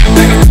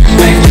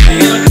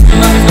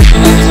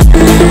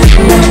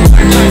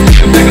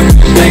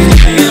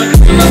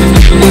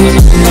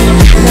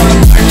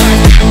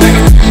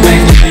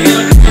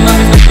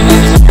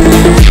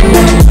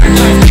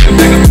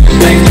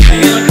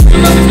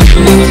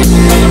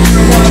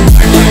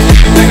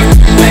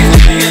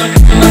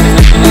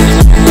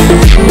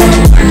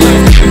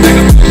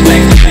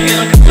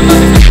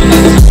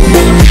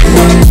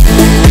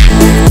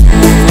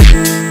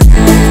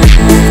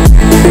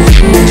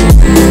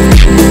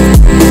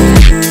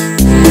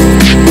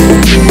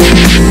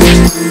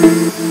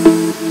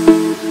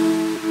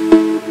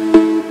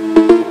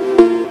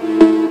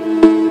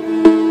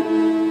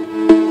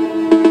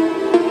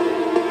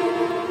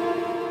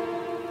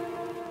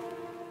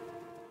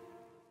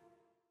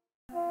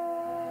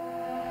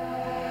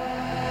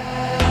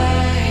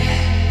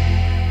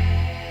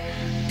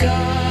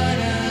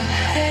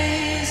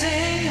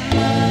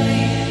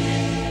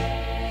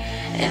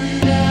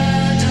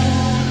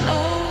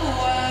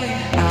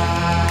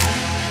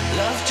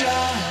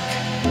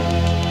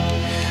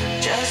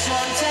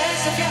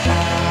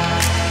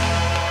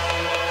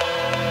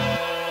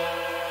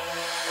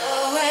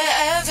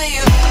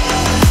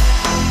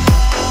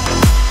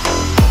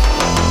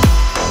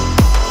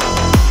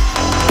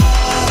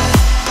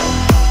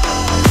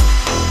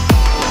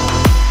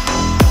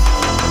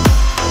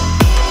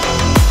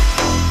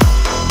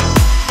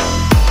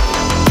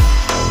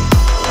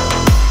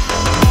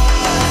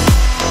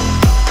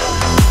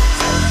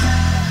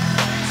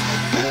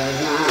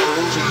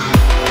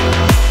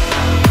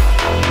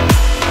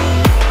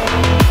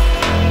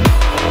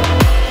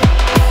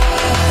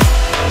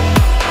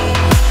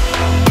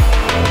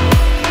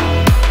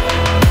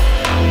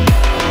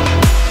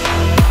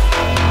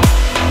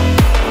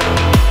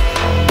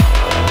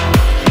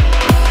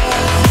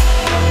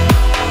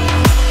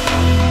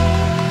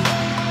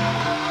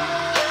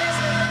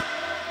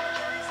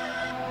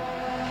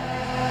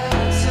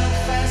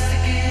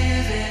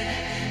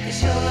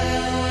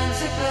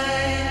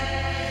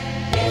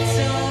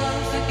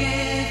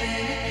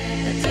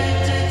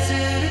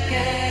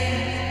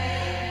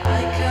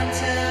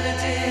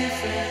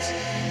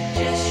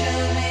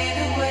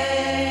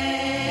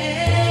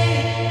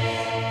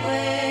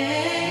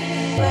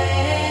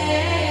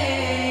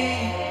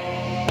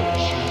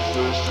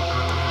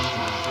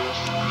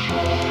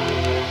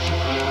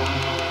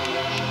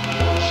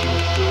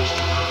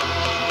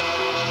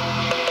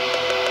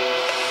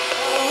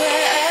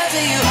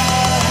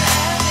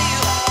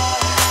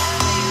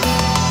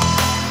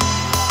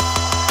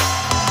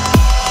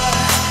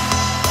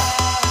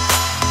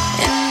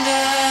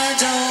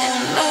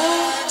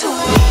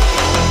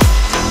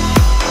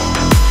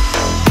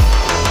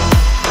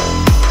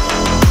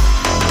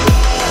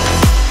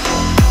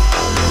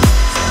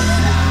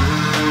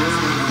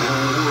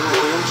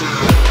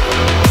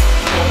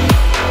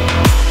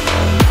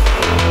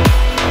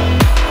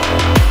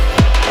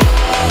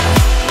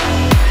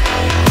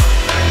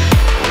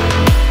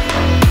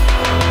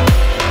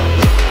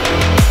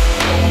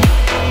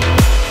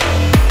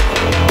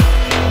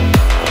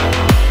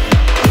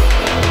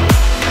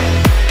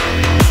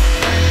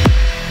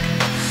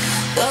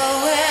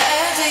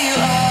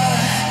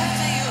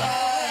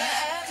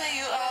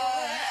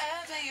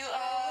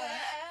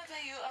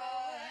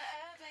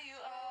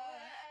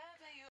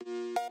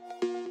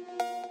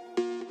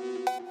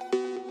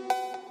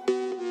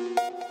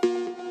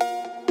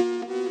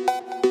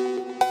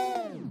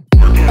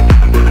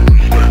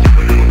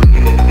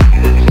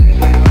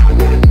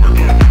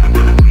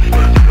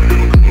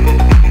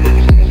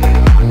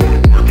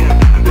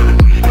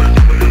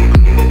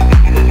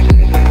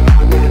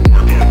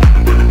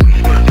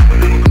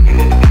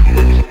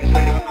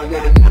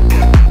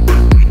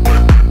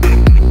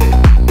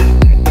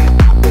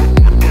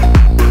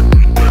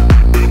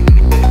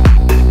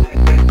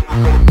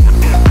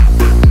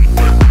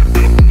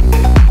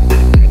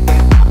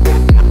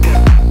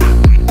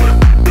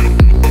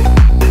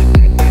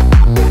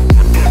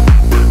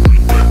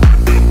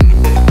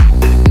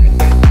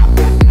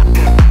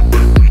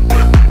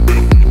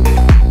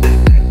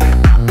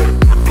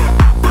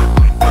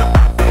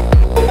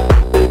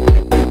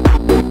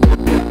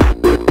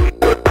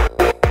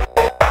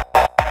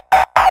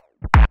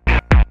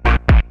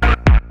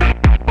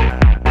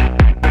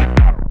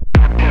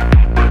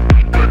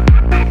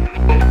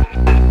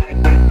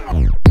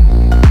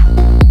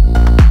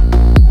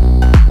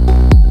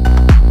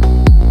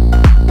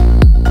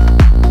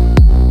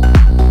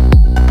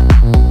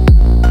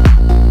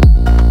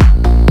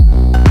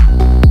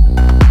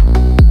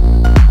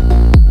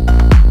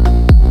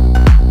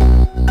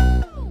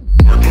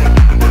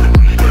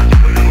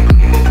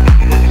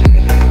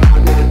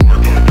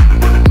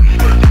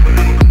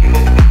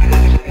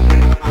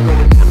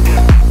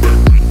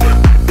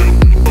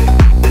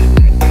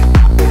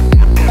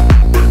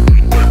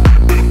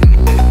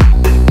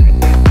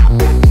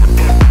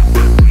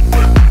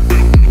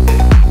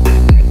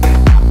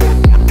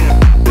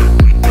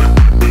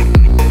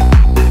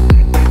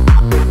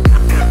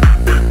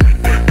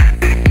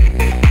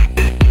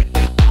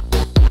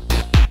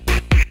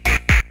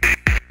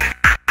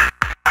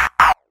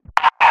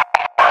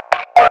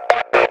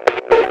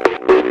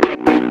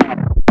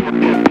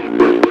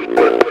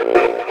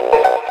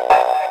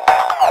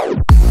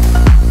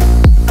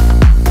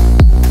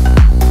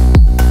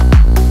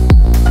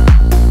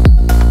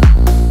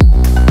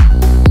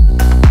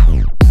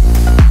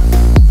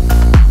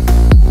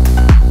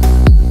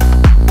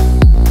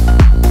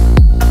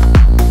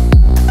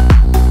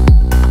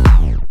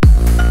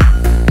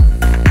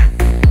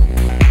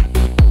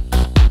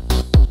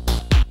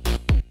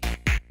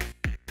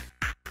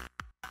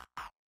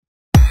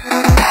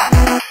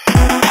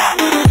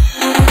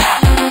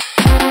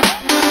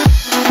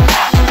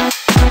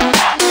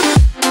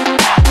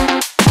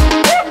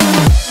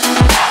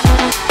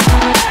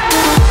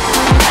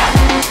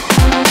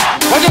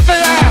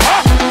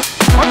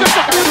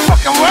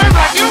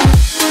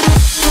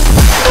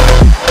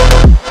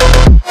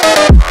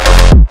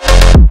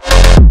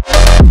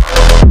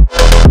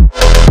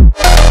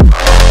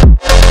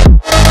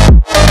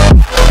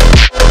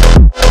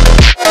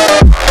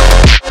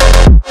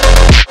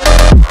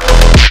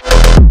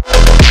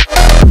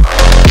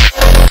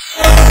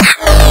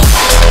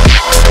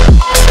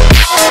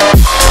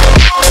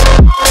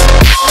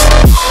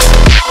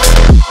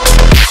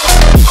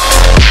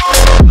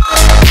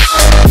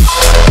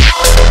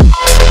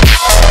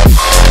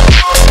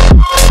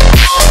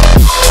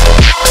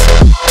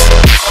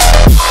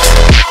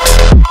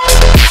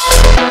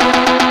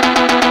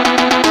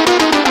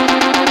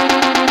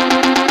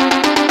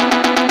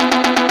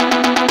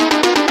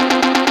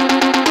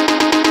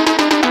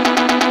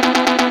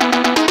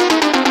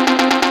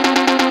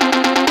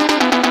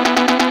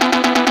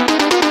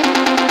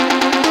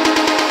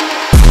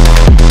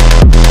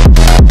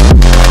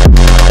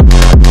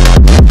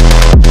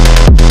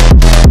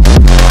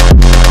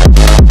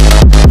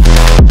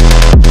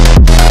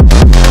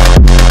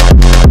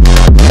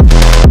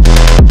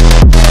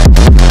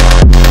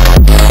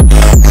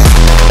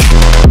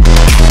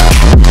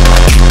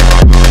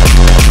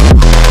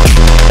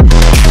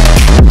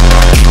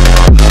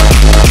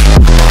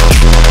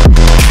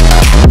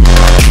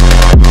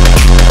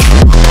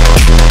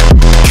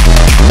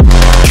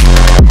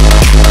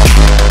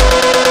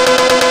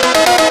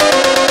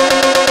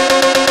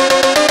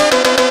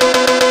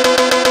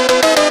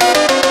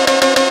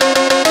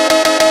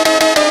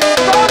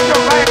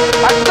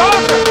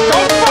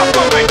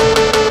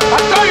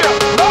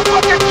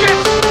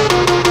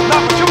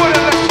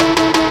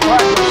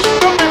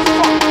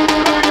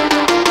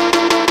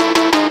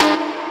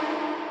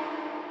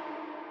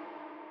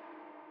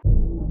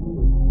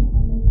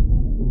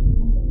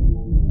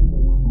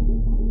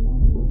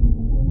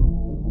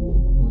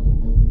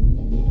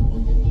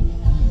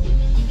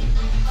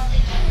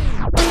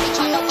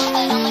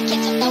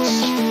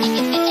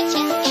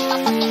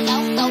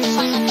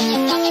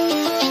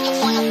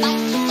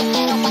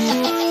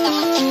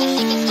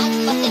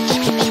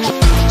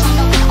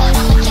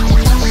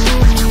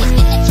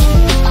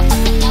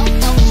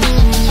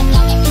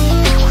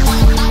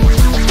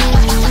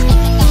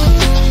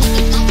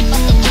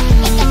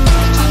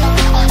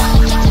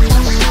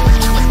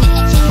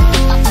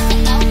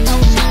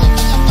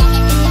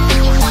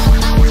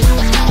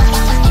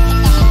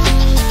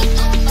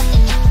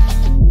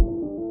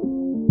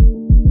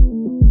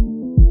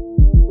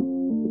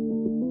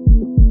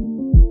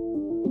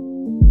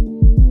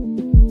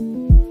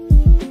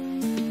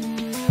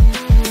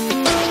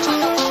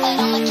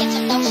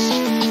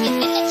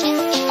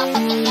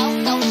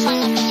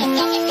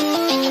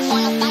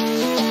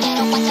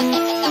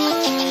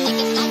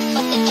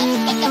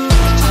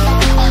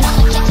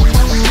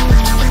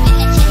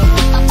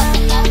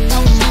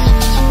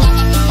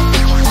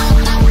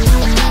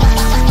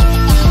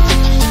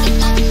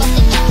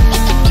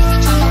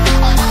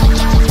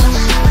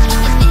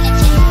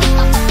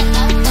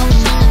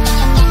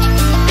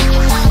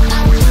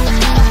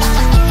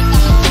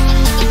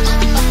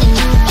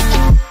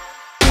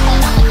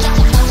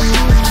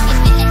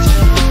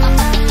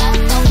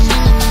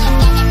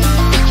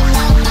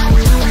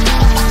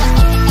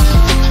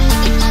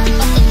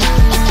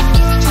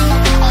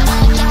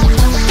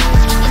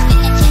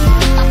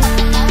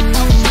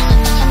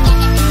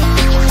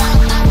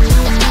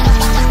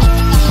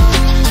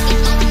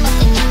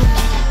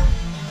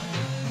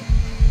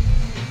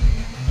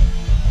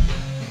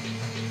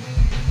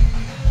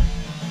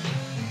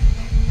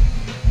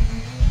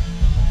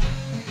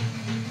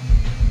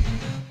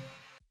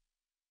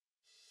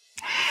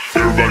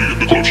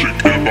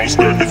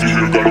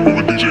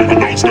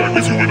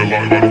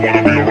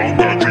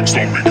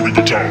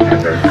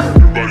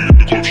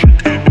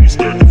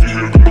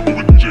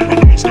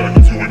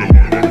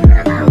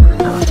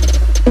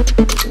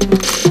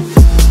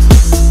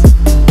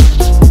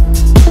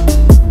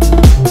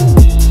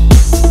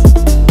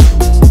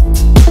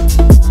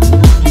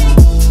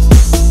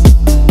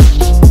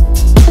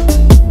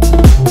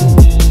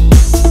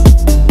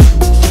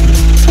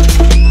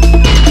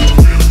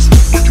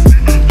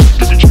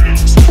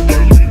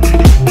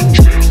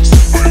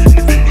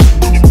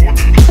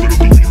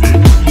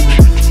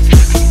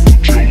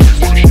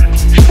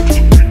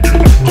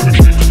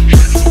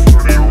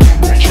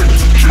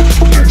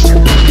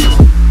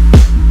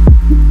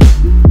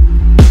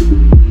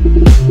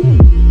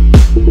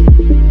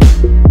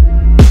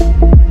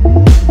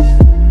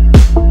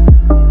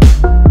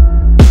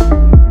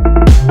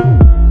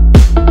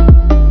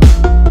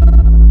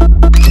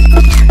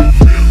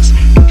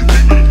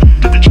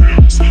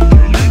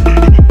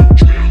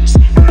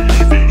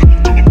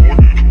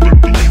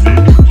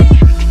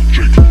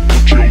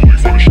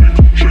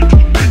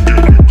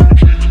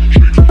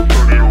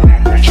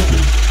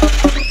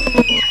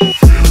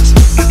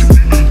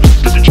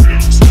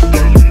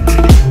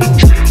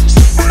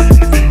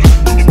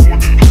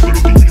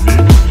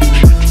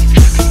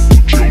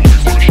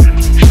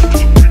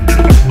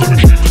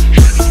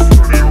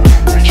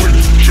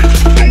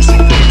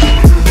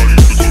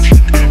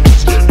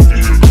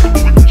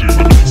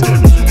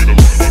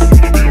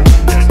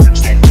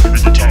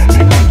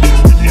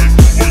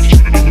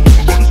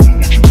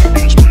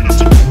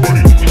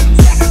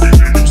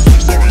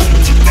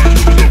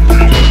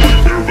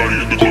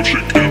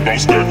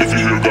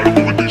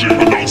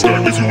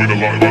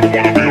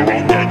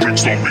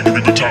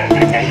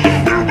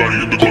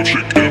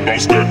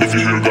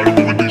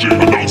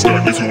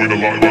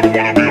 like I don't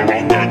wanna be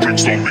around that.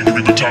 Drinks on me, give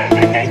me the time,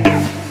 I'm out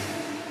there.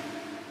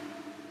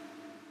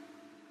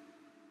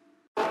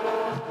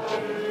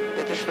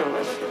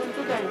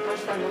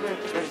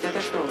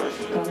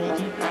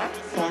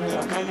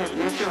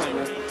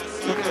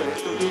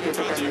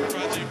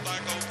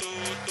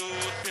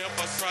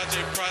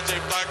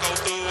 Project Psycho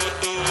dude,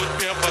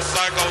 pimp a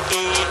psycho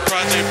dude,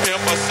 project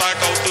pimp a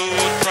psycho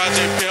dude,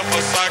 project pimp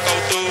a psycho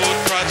dude,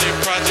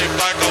 project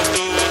psycho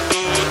dude,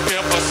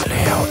 pimp a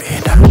Leo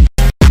E.D.A.N.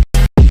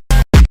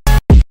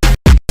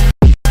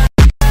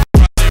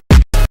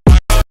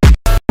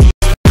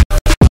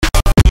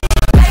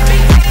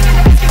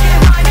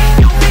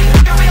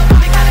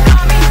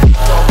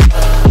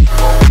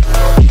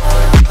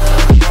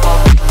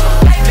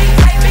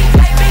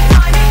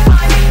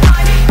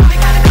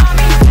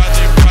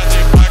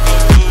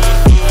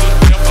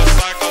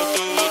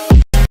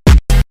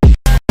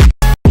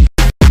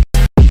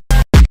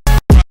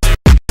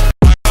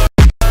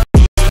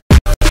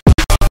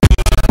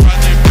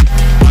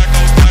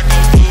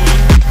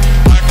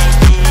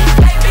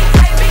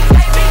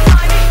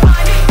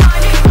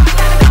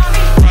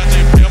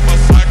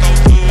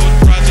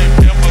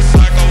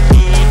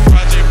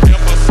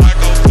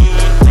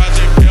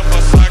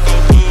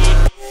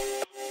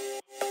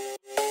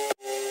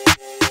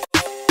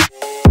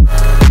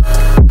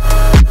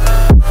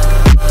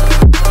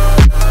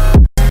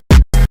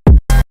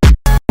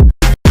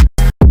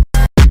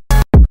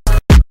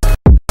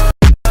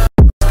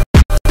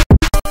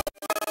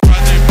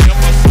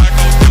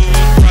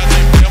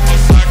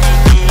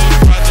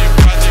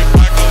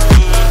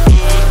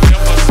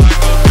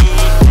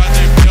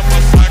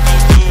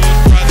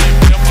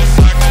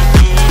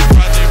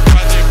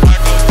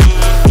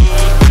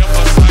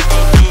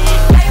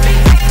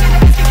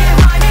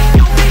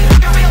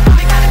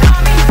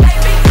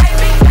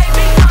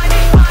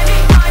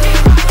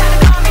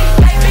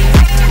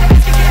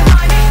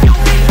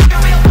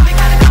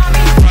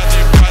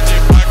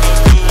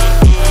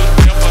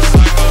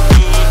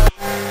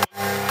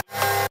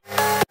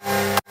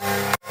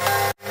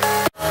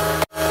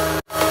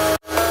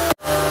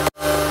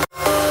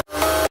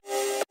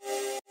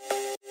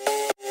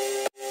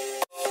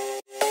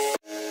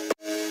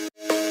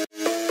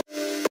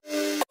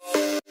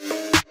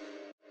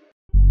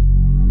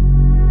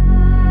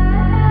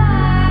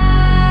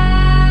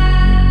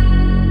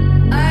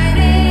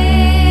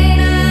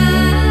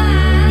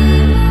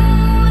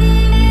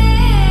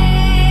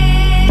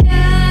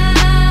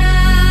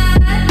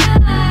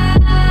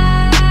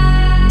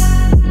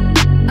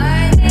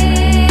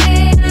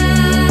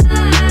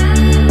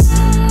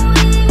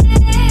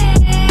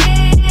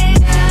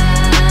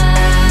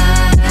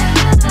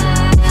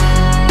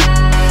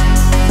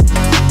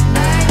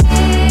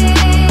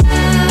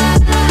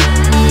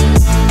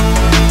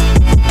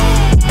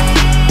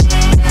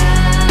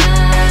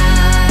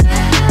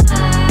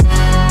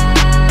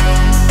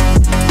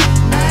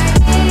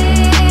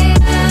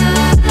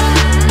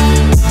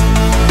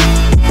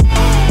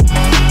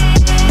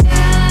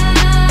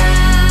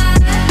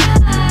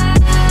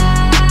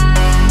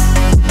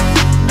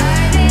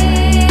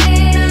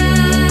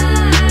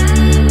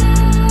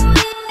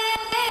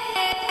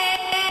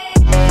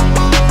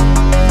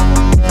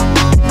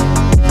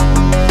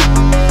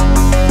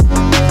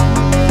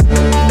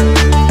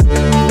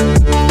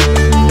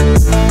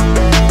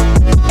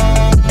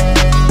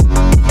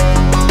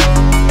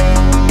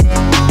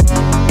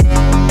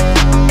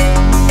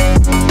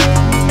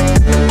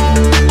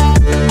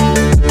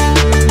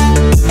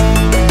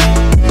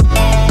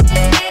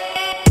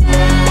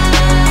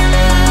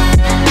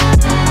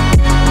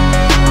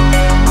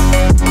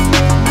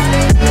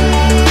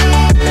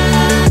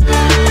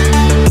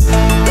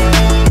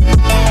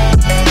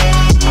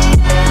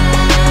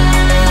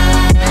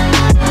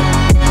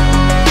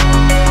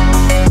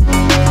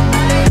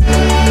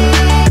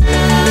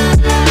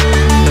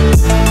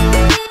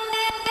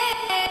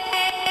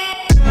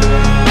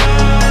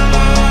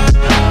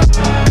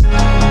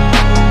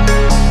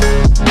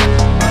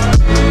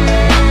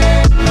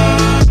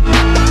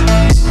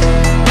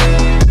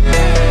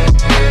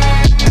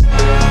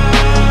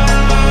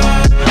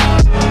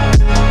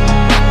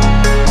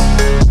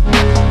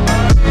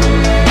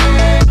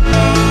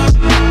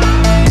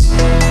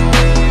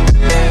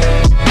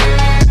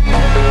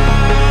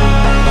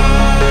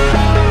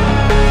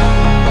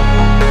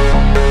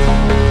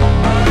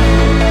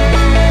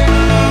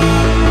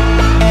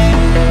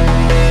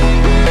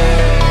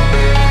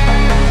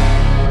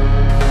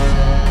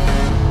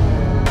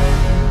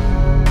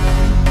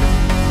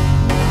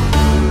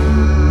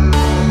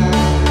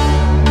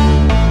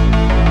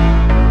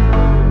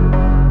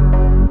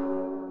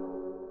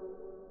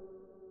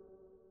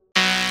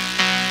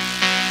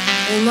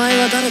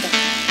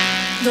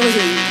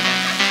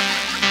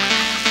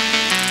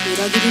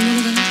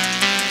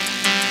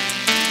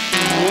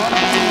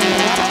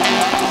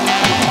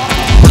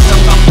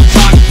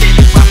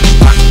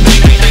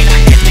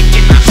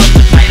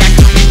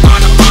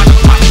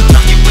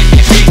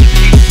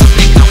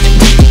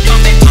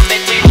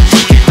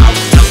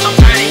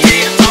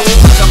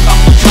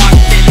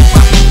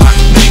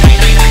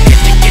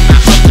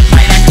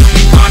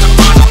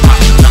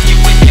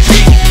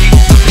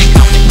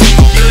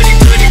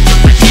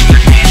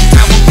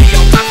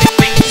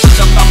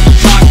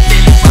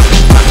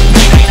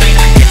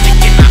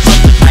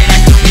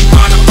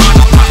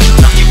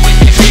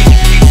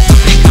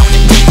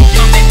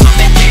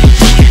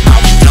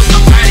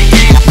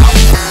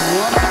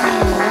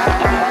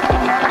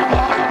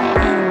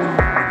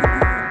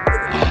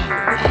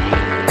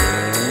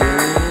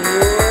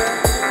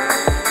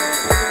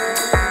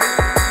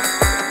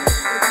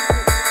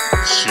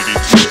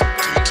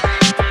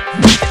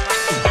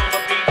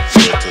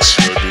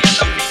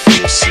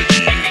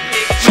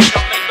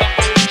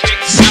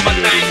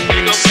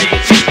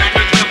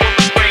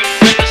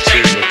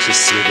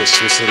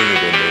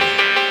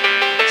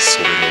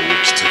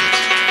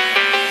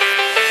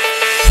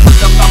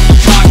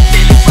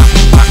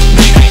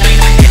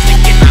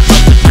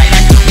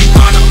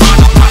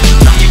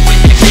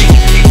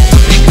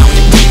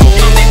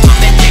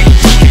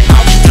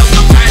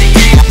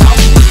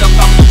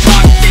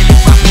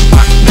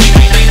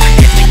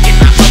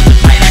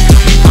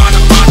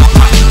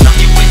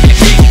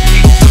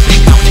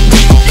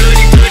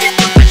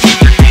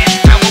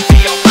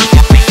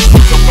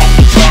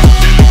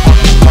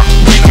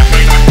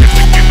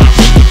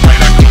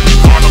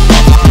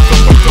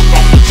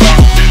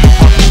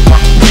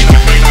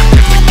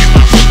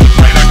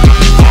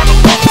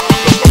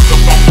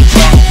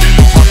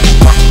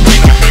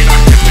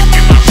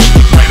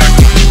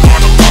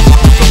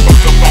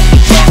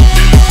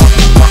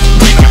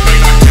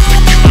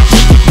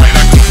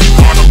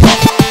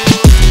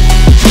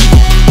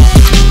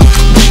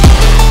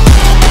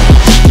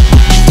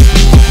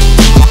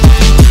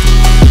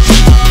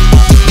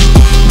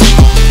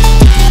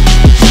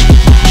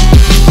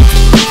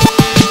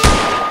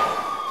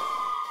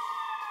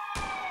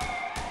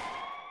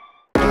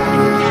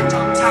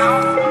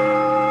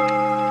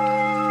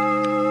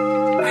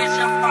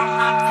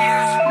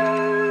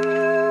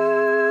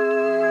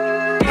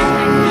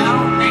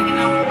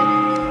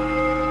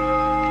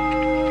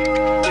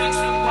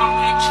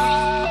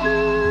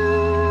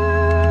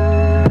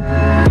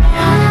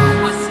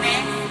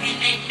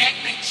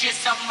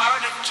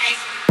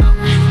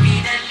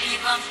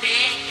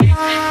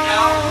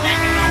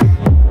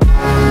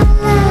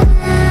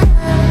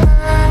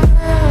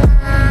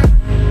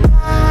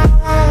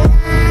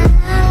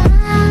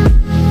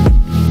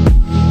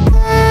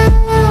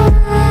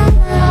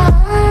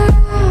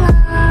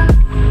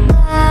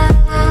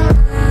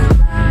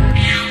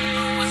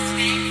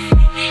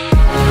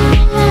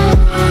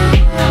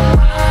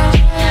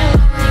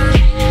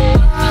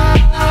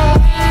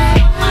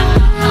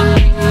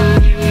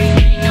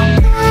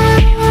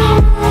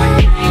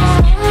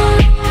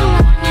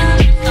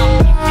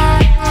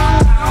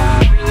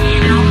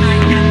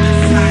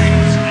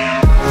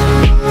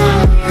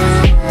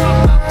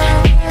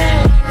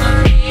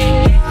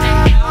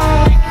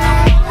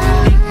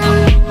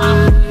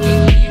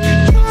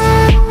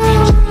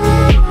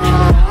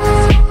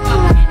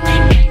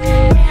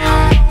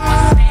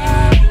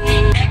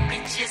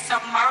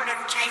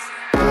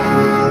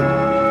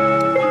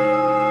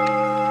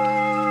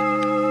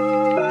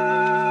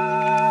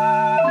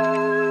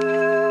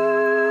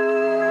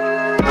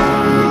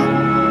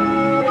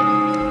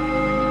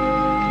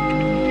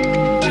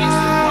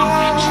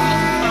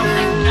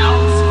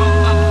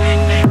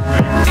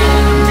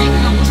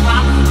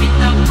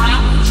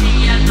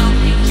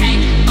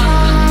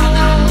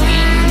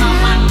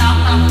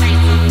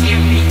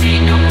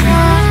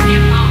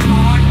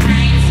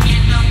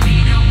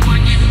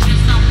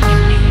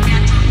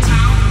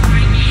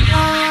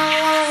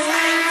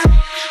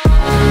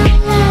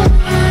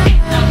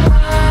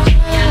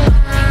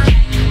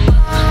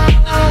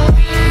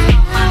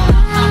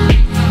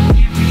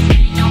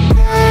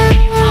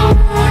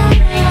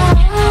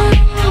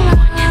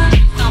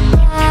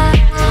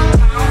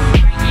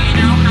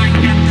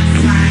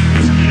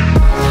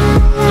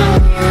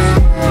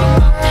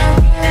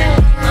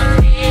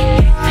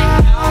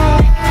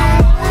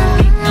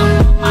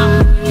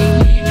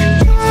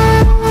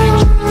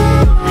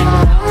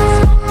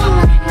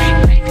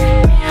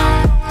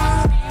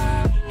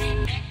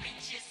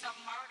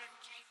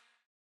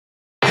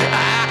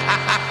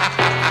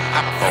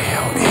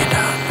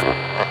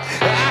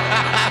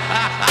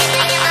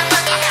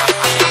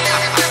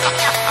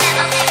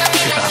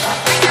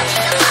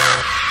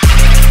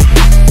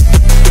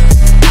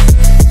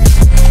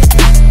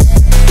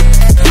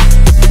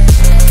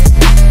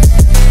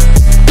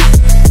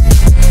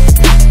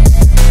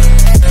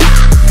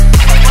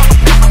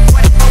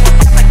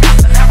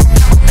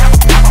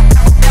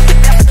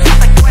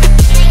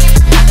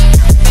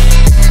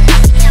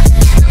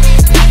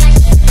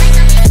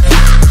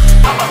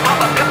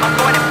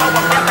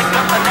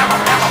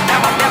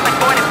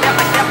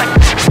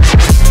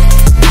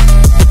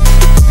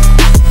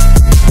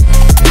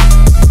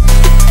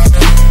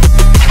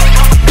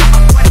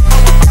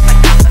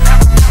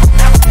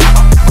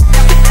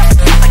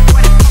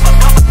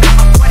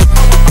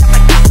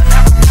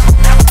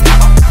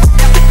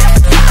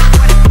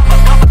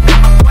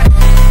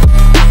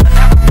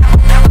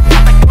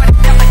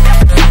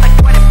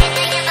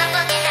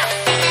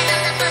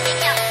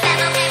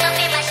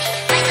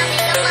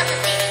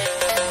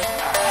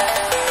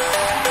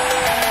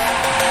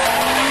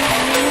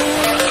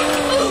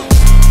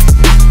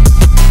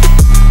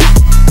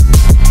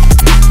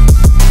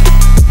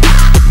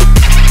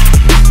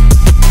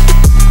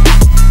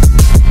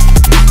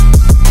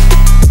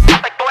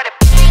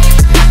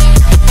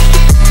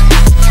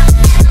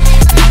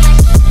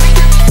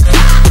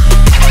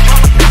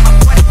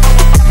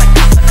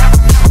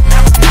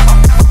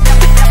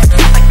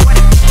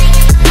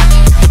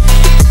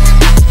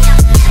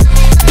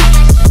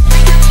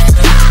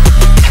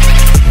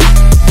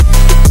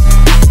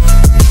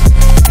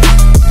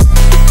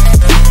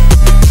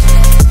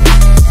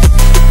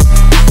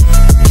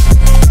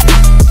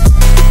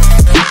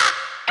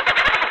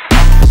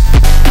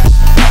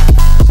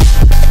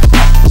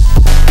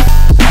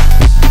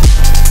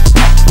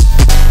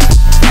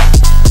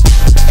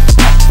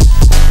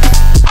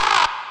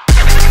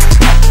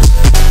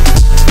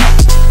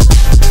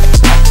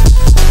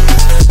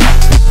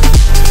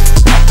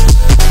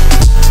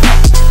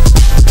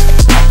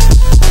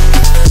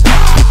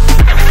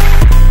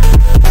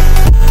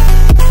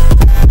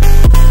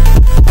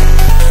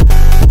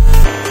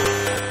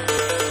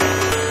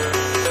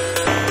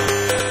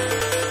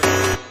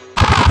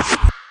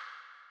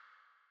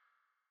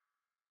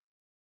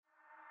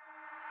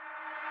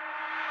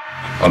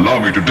 allow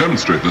me to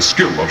demonstrate the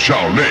skill of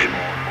Shaolin,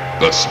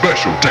 the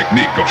special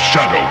technique of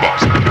shadow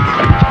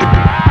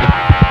boxing.